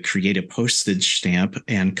was to create a postage stamp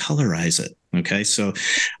and colorize it. Okay. So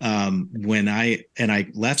when I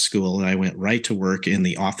left school and I went right to work in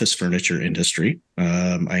the office furniture industry,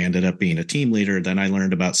 I ended up being a team leader. Then I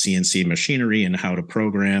learned about CNC machinery and how to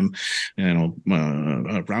program,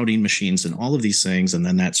 routing machines and all of these things. And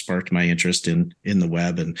then that sparked my interest in the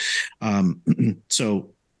web. And so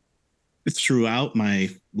throughout my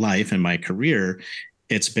life and my career,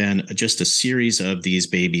 it's been just a series of these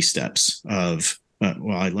baby steps of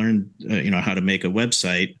I learned, how to make a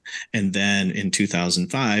website. And then in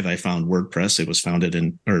 2005, I found WordPress. It was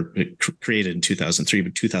created in 2003,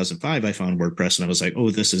 but 2005, I found WordPress and I was like,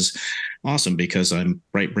 oh, this is awesome because I'm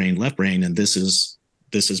right brain, left brain. And this is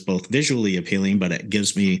both visually appealing, but it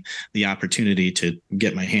gives me the opportunity to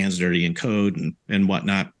get my hands dirty in code and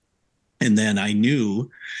whatnot. And then I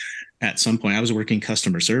knew at some point, I was working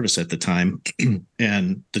customer service at the time,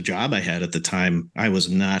 and the job I had at the time, I was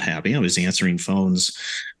not happy. I was answering phones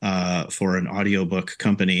for an audiobook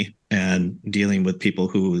company and dealing with people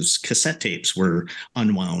whose cassette tapes were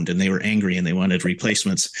unwound and they were angry and they wanted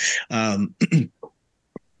replacements.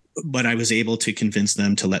 But I was able to convince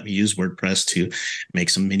them to let me use WordPress to make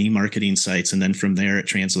some mini marketing sites. And then from there, it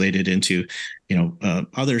translated into,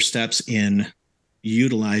 other steps in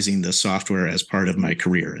utilizing the software as part of my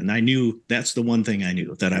career. And I knew that's the one thing I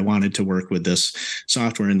knew, that I wanted to work with this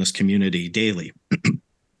software in this community daily.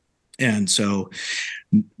 And so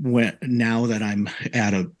now that I'm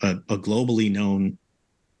at a globally known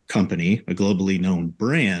company, a globally known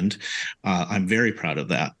brand, I'm very proud of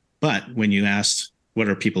that. But when you asked, what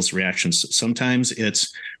are people's reactions? Sometimes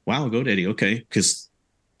it's, wow, GoDaddy, okay, because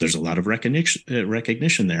there's a lot of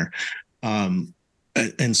recognition there. And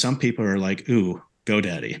some people are like, ooh,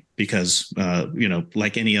 GoDaddy, because,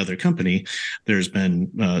 like any other company, there's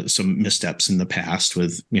been some missteps in the past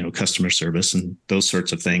with, customer service and those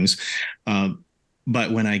sorts of things.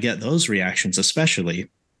 But when I get those reactions,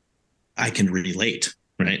 especially, I can relate,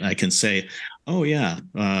 right? I can say, oh, yeah,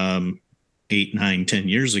 8, 9, 10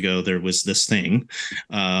 years ago, there was this thing,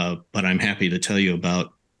 but I'm happy to tell you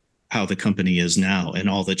about how the company is now and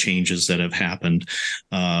all the changes that have happened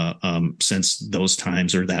since those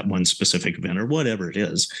times or that one specific event or whatever it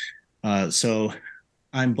is. So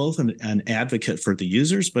I'm both an advocate for the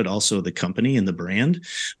users, but also the company and the brand,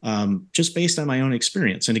 just based on my own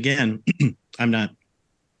experience. And again, I'm not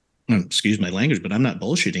excuse my language, but I'm not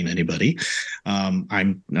bullshitting anybody.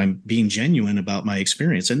 I'm being genuine about my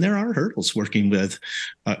experience. And there are hurdles working with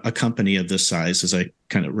a company of this size. As I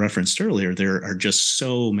kind of referenced earlier, there are just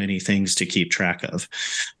so many things to keep track of,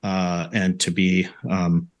 and to be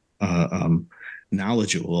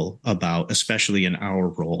knowledgeable about, especially in our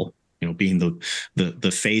role, being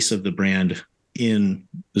the face of the brand in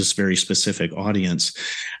this very specific audience.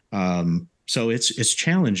 So it's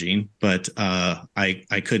challenging, but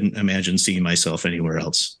I couldn't imagine seeing myself anywhere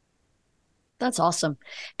else. That's awesome.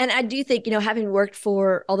 And I do think, having worked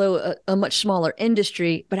for, although a much smaller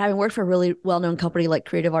industry, but having worked for a really well-known company like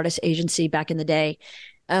Creative Artists Agency back in the day,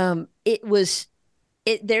 there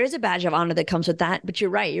is a badge of honor that comes with that. But you're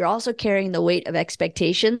right. You're also carrying the weight of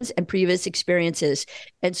expectations and previous experiences.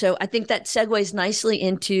 And so I think that segues nicely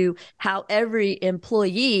into how every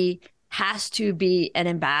employee has to be an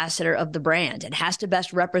ambassador of the brand. It has to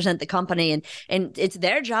best represent the company, and it's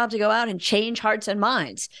their job to go out and change hearts and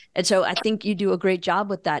minds. And so I think you do a great job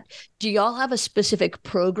with that. Do y'all have a specific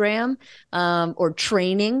program or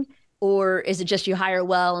training, or is it just you hire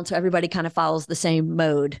well and so everybody kind of follows the same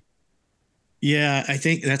mode? Yeah, I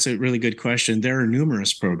think that's a really good question. There are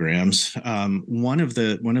numerous programs. One of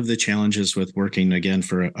the challenges with working again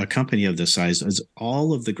for a company of this size is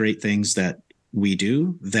all of the great things that we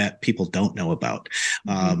do that people don't know about.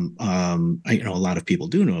 A lot of people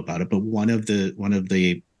do know about it, but one of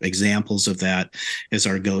the examples of that is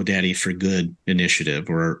our GoDaddy for Good initiative,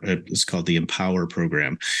 or it's called the Empower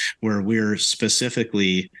program, where we're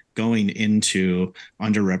specifically going into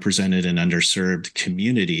underrepresented and underserved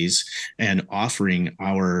communities and offering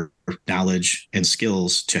our knowledge and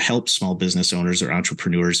skills to help small business owners or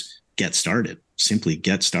entrepreneurs simply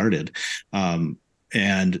get started.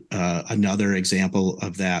 And another example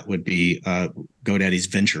of that would be GoDaddy's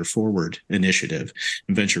Venture Forward initiative.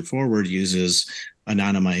 And Venture Forward uses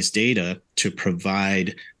anonymized data to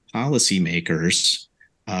provide policymakers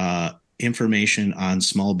information on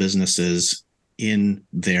small businesses in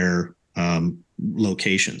their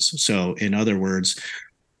locations. So, in other words,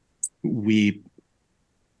 we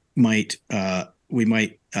might partner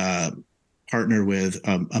with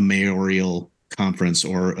a mayoral conference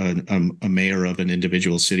or a mayor of an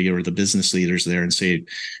individual city or the business leaders there and say,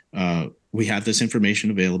 we have this information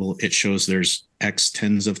available. It shows there's X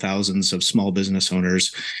tens of thousands of small business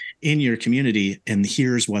owners in your community, and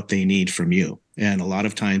here's what they need from you. And a lot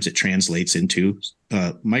of times it translates into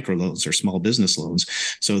microloans or small business loans.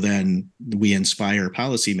 So then we inspire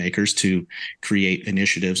policymakers to create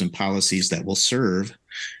initiatives and policies that will serve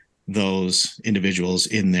those individuals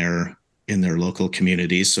in their local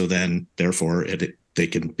communities. So then, therefore, they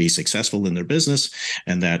can be successful in their business,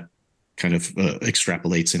 and that kind of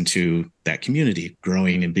extrapolates into that community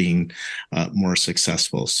growing and being more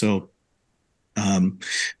successful. So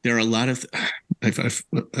there are a lot of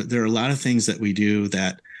things that we do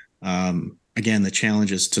that, again, the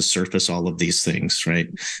challenge is to surface all of these things, right?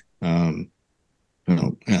 I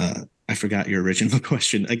forgot your original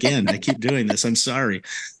question. Again, I keep doing this. I'm sorry.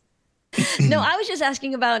 No, I was just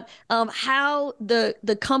asking about how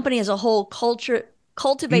the company as a whole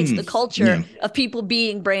cultivates the culture of people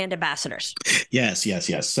being brand ambassadors. Yes.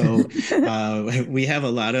 So we have a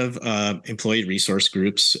lot of employee resource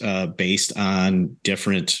groups based on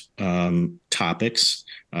different topics.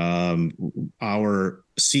 Our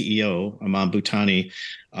CEO, Aman Bhutani,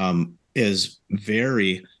 is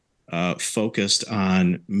very focused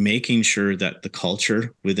on making sure that the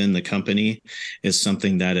culture within the company is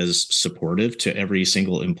something that is supportive to every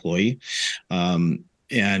single employee.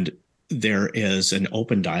 And there is an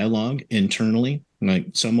open dialogue internally. Like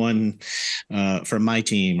someone from my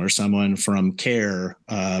team or someone from Care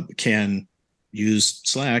can use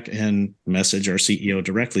Slack and message our CEO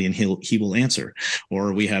directly, and he will answer.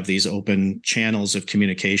 Or we have these open channels of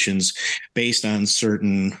communications based on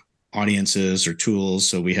certain audiences or tools.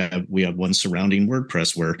 So we have one surrounding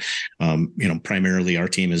WordPress where, primarily our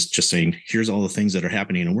team is just saying, here's all the things that are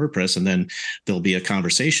happening in WordPress. And then there'll be a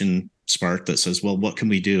conversation spark that says, well, what can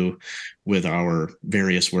we do with our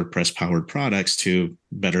various WordPress powered products to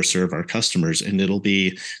better serve our customers? And it'll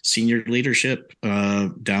be senior leadership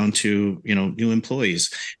down to, new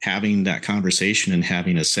employees having that conversation and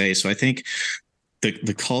having a say. So I think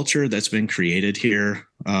the culture that's been created here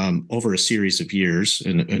over a series of years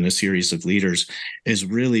and a series of leaders is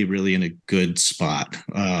really, really in a good spot.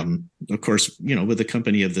 Of course, with a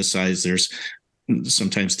company of this size, there's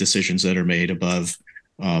sometimes decisions that are made above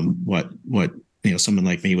what someone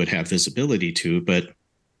like me would have visibility to. But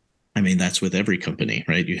I mean, that's with every company,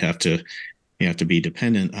 right? You have to be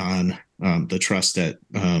dependent on the trust that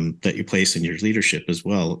you place in your leadership as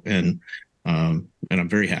well. And I'm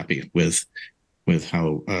very happy with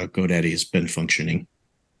how GoDaddy has been functioning.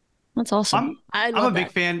 That's awesome. I'm a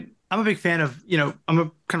big fan. I'm a big fan of, I'm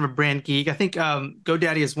a kind of a brand geek. I think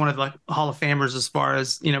GoDaddy is one of the Hall of Famers as far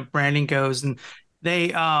as, branding goes. And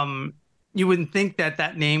they, you wouldn't think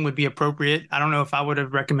that name would be appropriate. I don't know if I would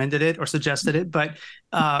have recommended it or suggested it, but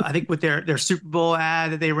I think with their Super Bowl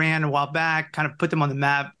ad that they ran a while back, kind of put them on the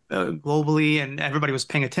map globally, and everybody was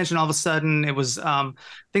paying attention all of a sudden. It was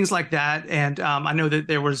things like that. And I know that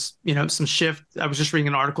there was, some shift. I was just reading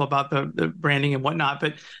an article about the branding and whatnot,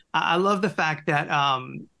 but I love the fact that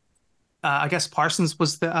I guess Parsons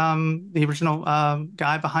was the original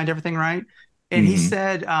guy behind everything, right? And he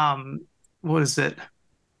said, what is it?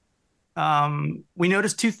 We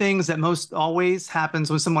noticed two things that most always happens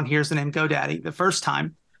when someone hears the name GoDaddy. The first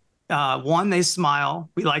time, one, they smile.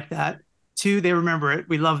 We like that. Two, they remember it.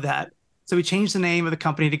 We love that. So we changed the name of the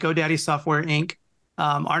company to GoDaddy Software Inc.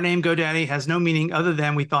 Our name GoDaddy has no meaning other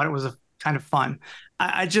than we thought it was a kind of fun.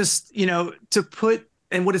 I just, to put,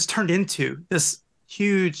 and what it's turned into, this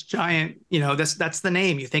huge giant, that's the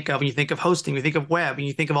name you think of when you think of hosting, you think of web, and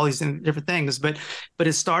you think of all these different things. But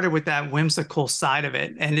it started with that whimsical side of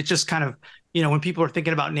it. And it just kind of, when people are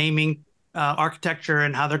thinking about naming architecture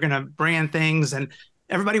and how they're going to brand things, and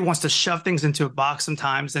everybody wants to shove things into a box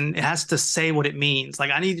sometimes, and it has to say what it means.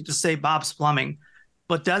 Like I needed to say Bob's Plumbing,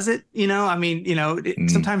 but does it?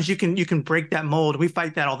 Sometimes you can break that mold. We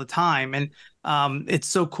fight that all the time, and it's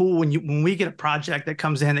so cool when we get a project that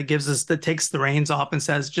comes in that takes the reins off and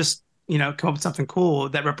says, just come up with something cool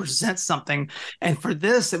that represents something. And for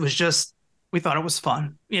this, it was just, we thought it was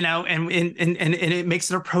fun, and it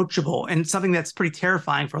makes it approachable, and something that's pretty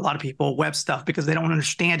terrifying for a lot of people, web stuff, because they don't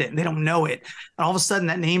understand it and they don't know it. And all of a sudden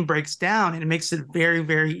that name breaks down, and it makes it very,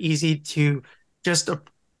 very easy to just,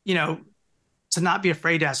 to not be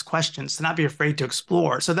afraid to ask questions, to not be afraid to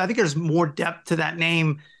explore. So I think there's more depth to that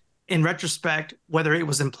name in retrospect, whether it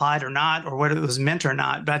was implied or not, or whether it was meant or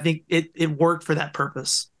not. But I think it worked for that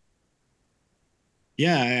purpose.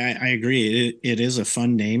 Yeah, I agree. It is a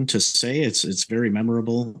fun name to say. It's very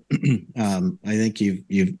memorable. I think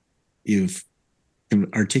you've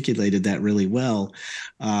articulated that really well.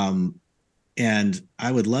 And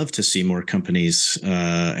I would love to see more companies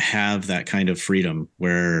have that kind of freedom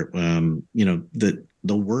where,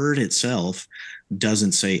 the word itself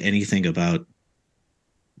doesn't say anything about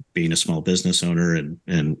being a small business owner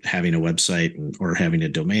and having a website or having a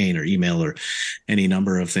domain or email or any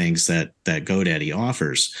number of things that GoDaddy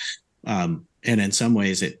offers. And in some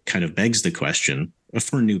ways, it kind of begs the question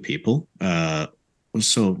for new people.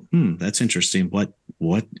 So that's interesting. What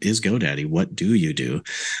is GoDaddy? What do you do?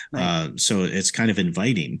 Right. So it's kind of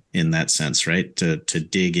inviting in that sense, right? To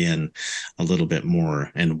dig in a little bit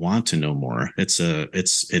more and want to know more. It's a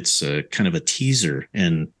kind of a teaser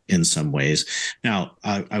in some ways. Now,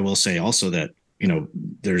 I will say also that,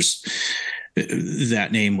 there's that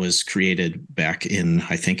name was created back in,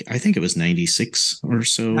 I think it was 96 or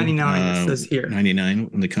so. 99 it says here. 99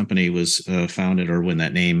 when the company was founded, or when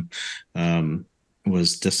that name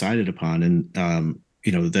was decided upon. And,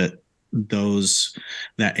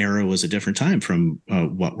 that era was a different time from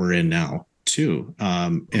what we're in now too.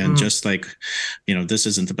 And just like, this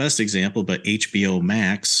isn't the best example, but HBO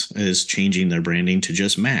Max is changing their branding to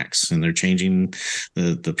just Max, and they're changing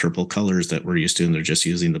the purple colors that we're used to, and they're just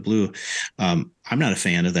using the blue. I'm not a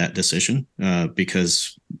fan of that decision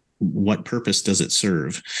because what purpose does it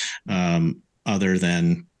serve other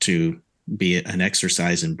than to be an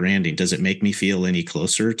exercise in branding? Does it make me feel any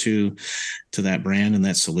closer to that brand and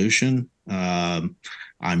that solution?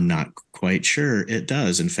 I'm not quite sure it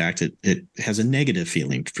does. In fact, it has a negative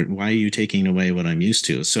feeling. Why are you taking away what I'm used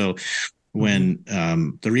to? So when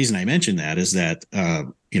the reason I mention that is that,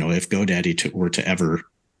 if GoDaddy were to ever,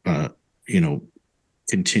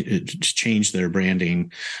 continue to change their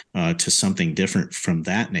branding to something different from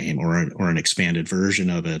that name, or an expanded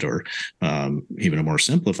version of it, or even a more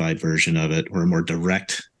simplified version of it, or a more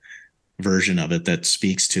direct version of it that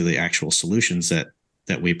speaks to the actual solutions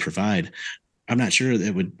that we provide, I'm not sure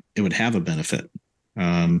that it would have a benefit.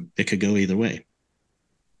 It could go either way.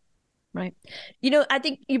 Right. I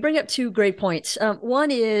think you bring up two great points.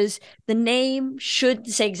 One is the name should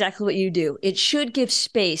say exactly what you do. It should give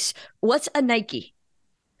space. What's a Nike?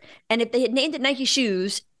 And if they had named it Nike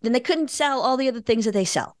shoes, then they couldn't sell all the other things that they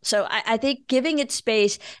sell. So I think giving it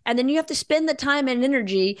space, and then you have to spend the time and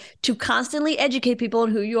energy to constantly educate people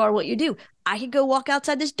on who you are, what you do. I could go walk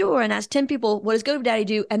outside this door and ask 10 people, what does GoDaddy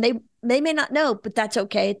do? And they may not know, but that's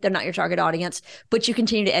okay. They're not your target audience, but you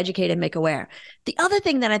continue to educate and make aware. The other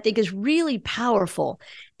thing that I think is really powerful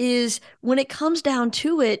is when it comes down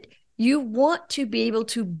to it, you want to be able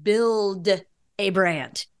to build a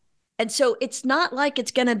brand. And so it's not like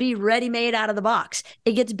it's going to be ready-made out of the box.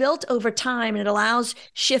 It gets built over time and it allows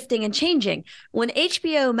shifting and changing. When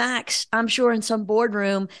HBO Max, I'm sure in some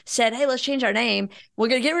boardroom said, hey, let's change our name. We're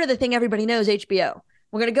going to get rid of the thing everybody knows, HBO.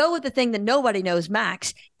 We're going to go with the thing that nobody knows,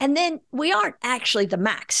 Max. And then we aren't actually the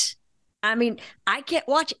Max. I mean, I can't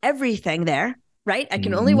watch everything there, right? I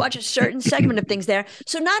can only watch a certain segment of things there.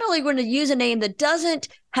 So not only are we going to use a name that doesn't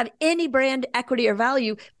have any brand equity or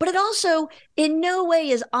value, but it also in no way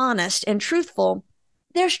is honest and truthful.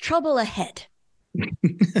 There's trouble ahead.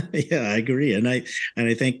 Yeah, I agree. And I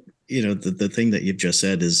think, the thing that you've just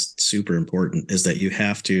said is super important, is that you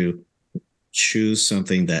have to choose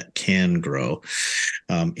something that can grow.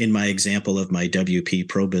 In my example of my WP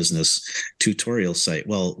Pro Business tutorial site,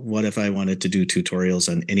 well, what if I wanted to do tutorials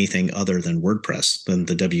on anything other than WordPress? Then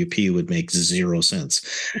the WP would make zero sense.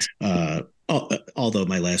 Although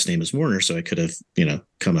my last name is Warner, so I could have,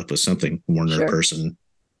 come up with something, Warner Person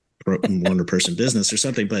Business or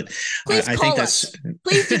something. But please I think that's.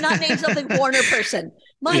 Please do not name something Warner Person.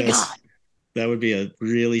 My God. That would be a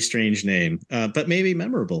really strange name, but maybe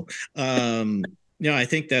memorable. I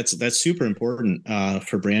think that's super important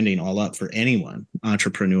for branding all up for anyone,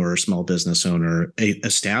 entrepreneur, small business owner, a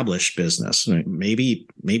established business. Maybe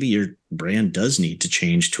your brand does need to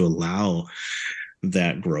change to allow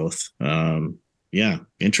that growth.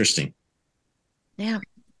 Interesting. Yeah.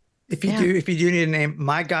 If you do need a name,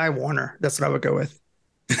 my guy Warner, that's what I would go with.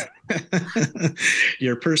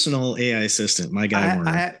 Your personal AI assistant, my guy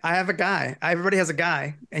Warner. I have a guy. Everybody has a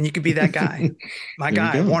guy, and you could be that guy. My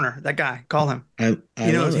guy Warner, that guy. Call him.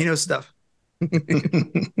 He knows stuff.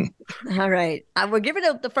 All right. We're giving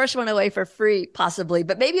the first one away for free, possibly,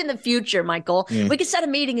 but maybe in the future, Michael, we could set a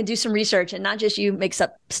meeting and do some research, and not just you mix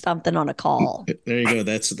up something on a call. There you go.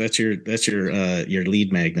 That's your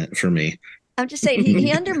lead magnet for me. I'm just saying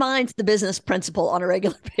he undermines the business principle on a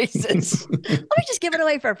regular basis. Let me just give it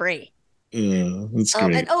away for free. Yeah, that's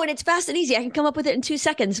great. And it's fast and easy. I can come up with it in 2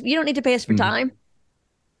 seconds. You don't need to pay us for time.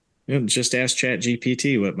 Yeah, just ask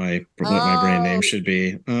ChatGPT what my brand name should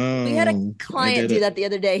be. We had a client do that the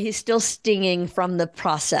other day. He's still stinging from the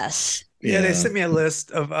process. Yeah, they sent me a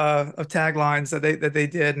list of taglines that they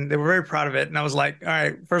did, and they were very proud of it. And I was like, all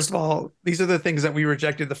right, first of all, these are the things that we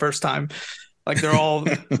rejected the first time. Like they're all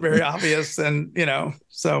very obvious, and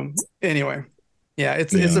so anyway,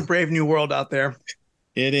 it's a brave new world out there.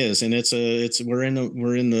 It is, and we're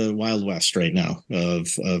in the Wild West right now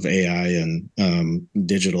of AI and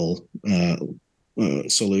digital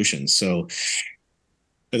solutions. So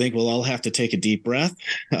I think we'll all have to take a deep breath,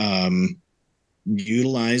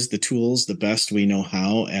 utilize the tools the best we know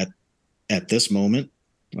how at this moment.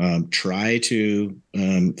 Try to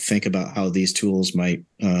think about how these tools might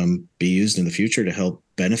be used in the future to help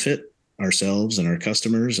benefit ourselves and our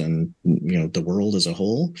customers and the world as a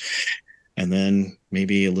whole, and then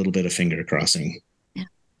maybe a little bit of finger crossing. Yeah.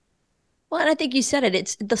 Well, and I think you said it.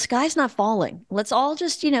 It's the sky's not falling. Let's all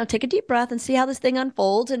just take a deep breath and see how this thing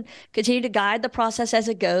unfolds and continue to guide the process as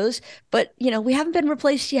it goes. But we haven't been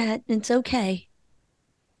replaced yet. And it's okay.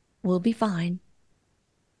 We'll be fine.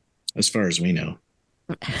 As far as we know.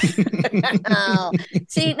 Oh.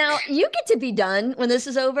 See, now you get to be done when this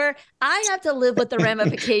is over. I have to live with the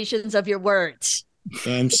ramifications of your words.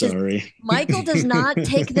 I'm sorry. Michael does not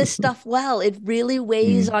take this stuff well. It really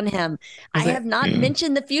weighs on him. I have not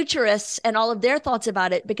mentioned the futurists and all of their thoughts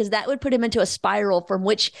about it, because that would put him into a spiral from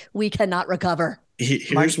which we cannot recover.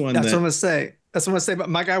 Here's one. That's what I'm going to say. But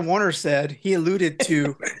my guy Warner said, he alluded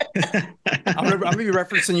to, I'm going to be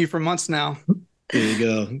referencing you for months now. There you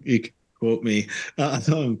go. You quote me.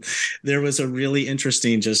 There was a really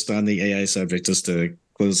interesting, just on the AI subject, just to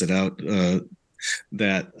close it out,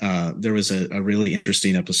 that there was a really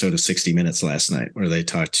interesting episode of 60 Minutes last night where they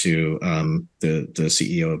talked to the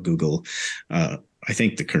CEO of Google, I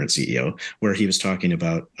think the current CEO, where he was talking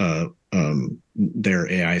about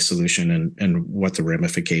their AI solution and what the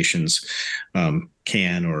ramifications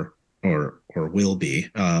can or will be.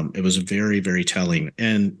 It was very, very telling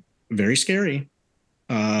and very scary.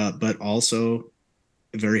 But also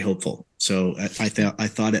very hopeful. So I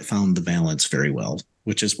thought it found the balance very well,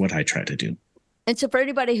 which is what I try to do. And so for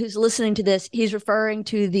anybody who's listening to this, he's referring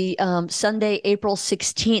to the Sunday, April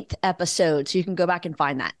 16th episode. So you can go back and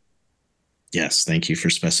find that. Yes. Thank you for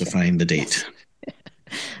specifying the date.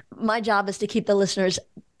 My job is to keep the listeners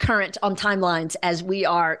current on timelines as we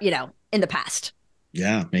are, in the past.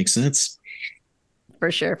 Yeah, makes sense.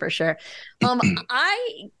 For sure.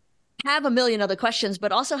 I have a million other questions,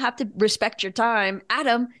 but also have to respect your time.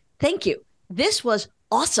 Adam, thank you. This was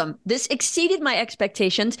awesome. This exceeded my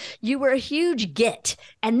expectations. You were a huge get.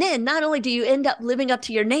 And then not only do you end up living up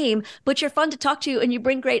to your name, but you're fun to talk to and you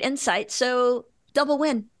bring great insight. So double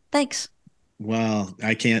win. Thanks. Well,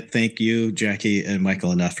 I can't thank you, Jackie and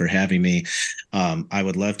Michael, enough for having me. I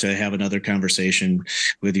would love to have another conversation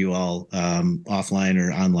with you all offline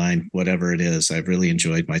or online, whatever it is. I've really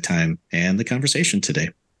enjoyed my time and the conversation today.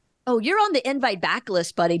 Oh, you're on the invite back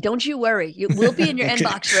list, buddy. Don't you worry. We'll be in your Okay.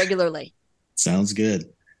 inbox regularly. Sounds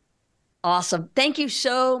good. Awesome. Thank you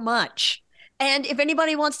so much. And if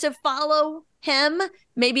anybody wants to follow him,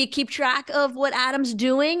 maybe keep track of what Adam's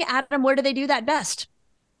doing, Adam, where do they do that best?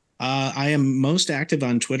 I am most active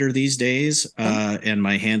on Twitter these days, and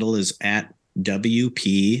my handle is at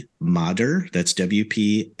WP Modder. That's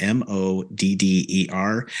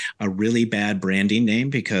WPMODDER. A really bad branding name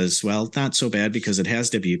because, well, not so bad because it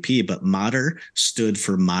has WP, but Modder stood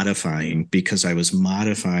for modifying because I was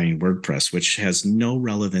modifying WordPress, which has no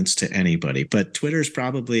relevance to anybody. But Twitter's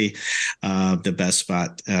probably the best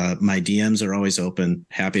spot. My DMs are always open.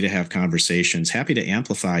 Happy to have conversations. Happy to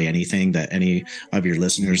amplify anything that any of your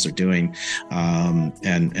listeners are doing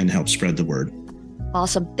and help spread the word.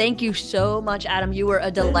 Awesome. Thank you so much, Adam. You were a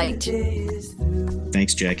delight.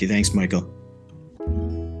 Thanks, Jackie. Thanks, Michael.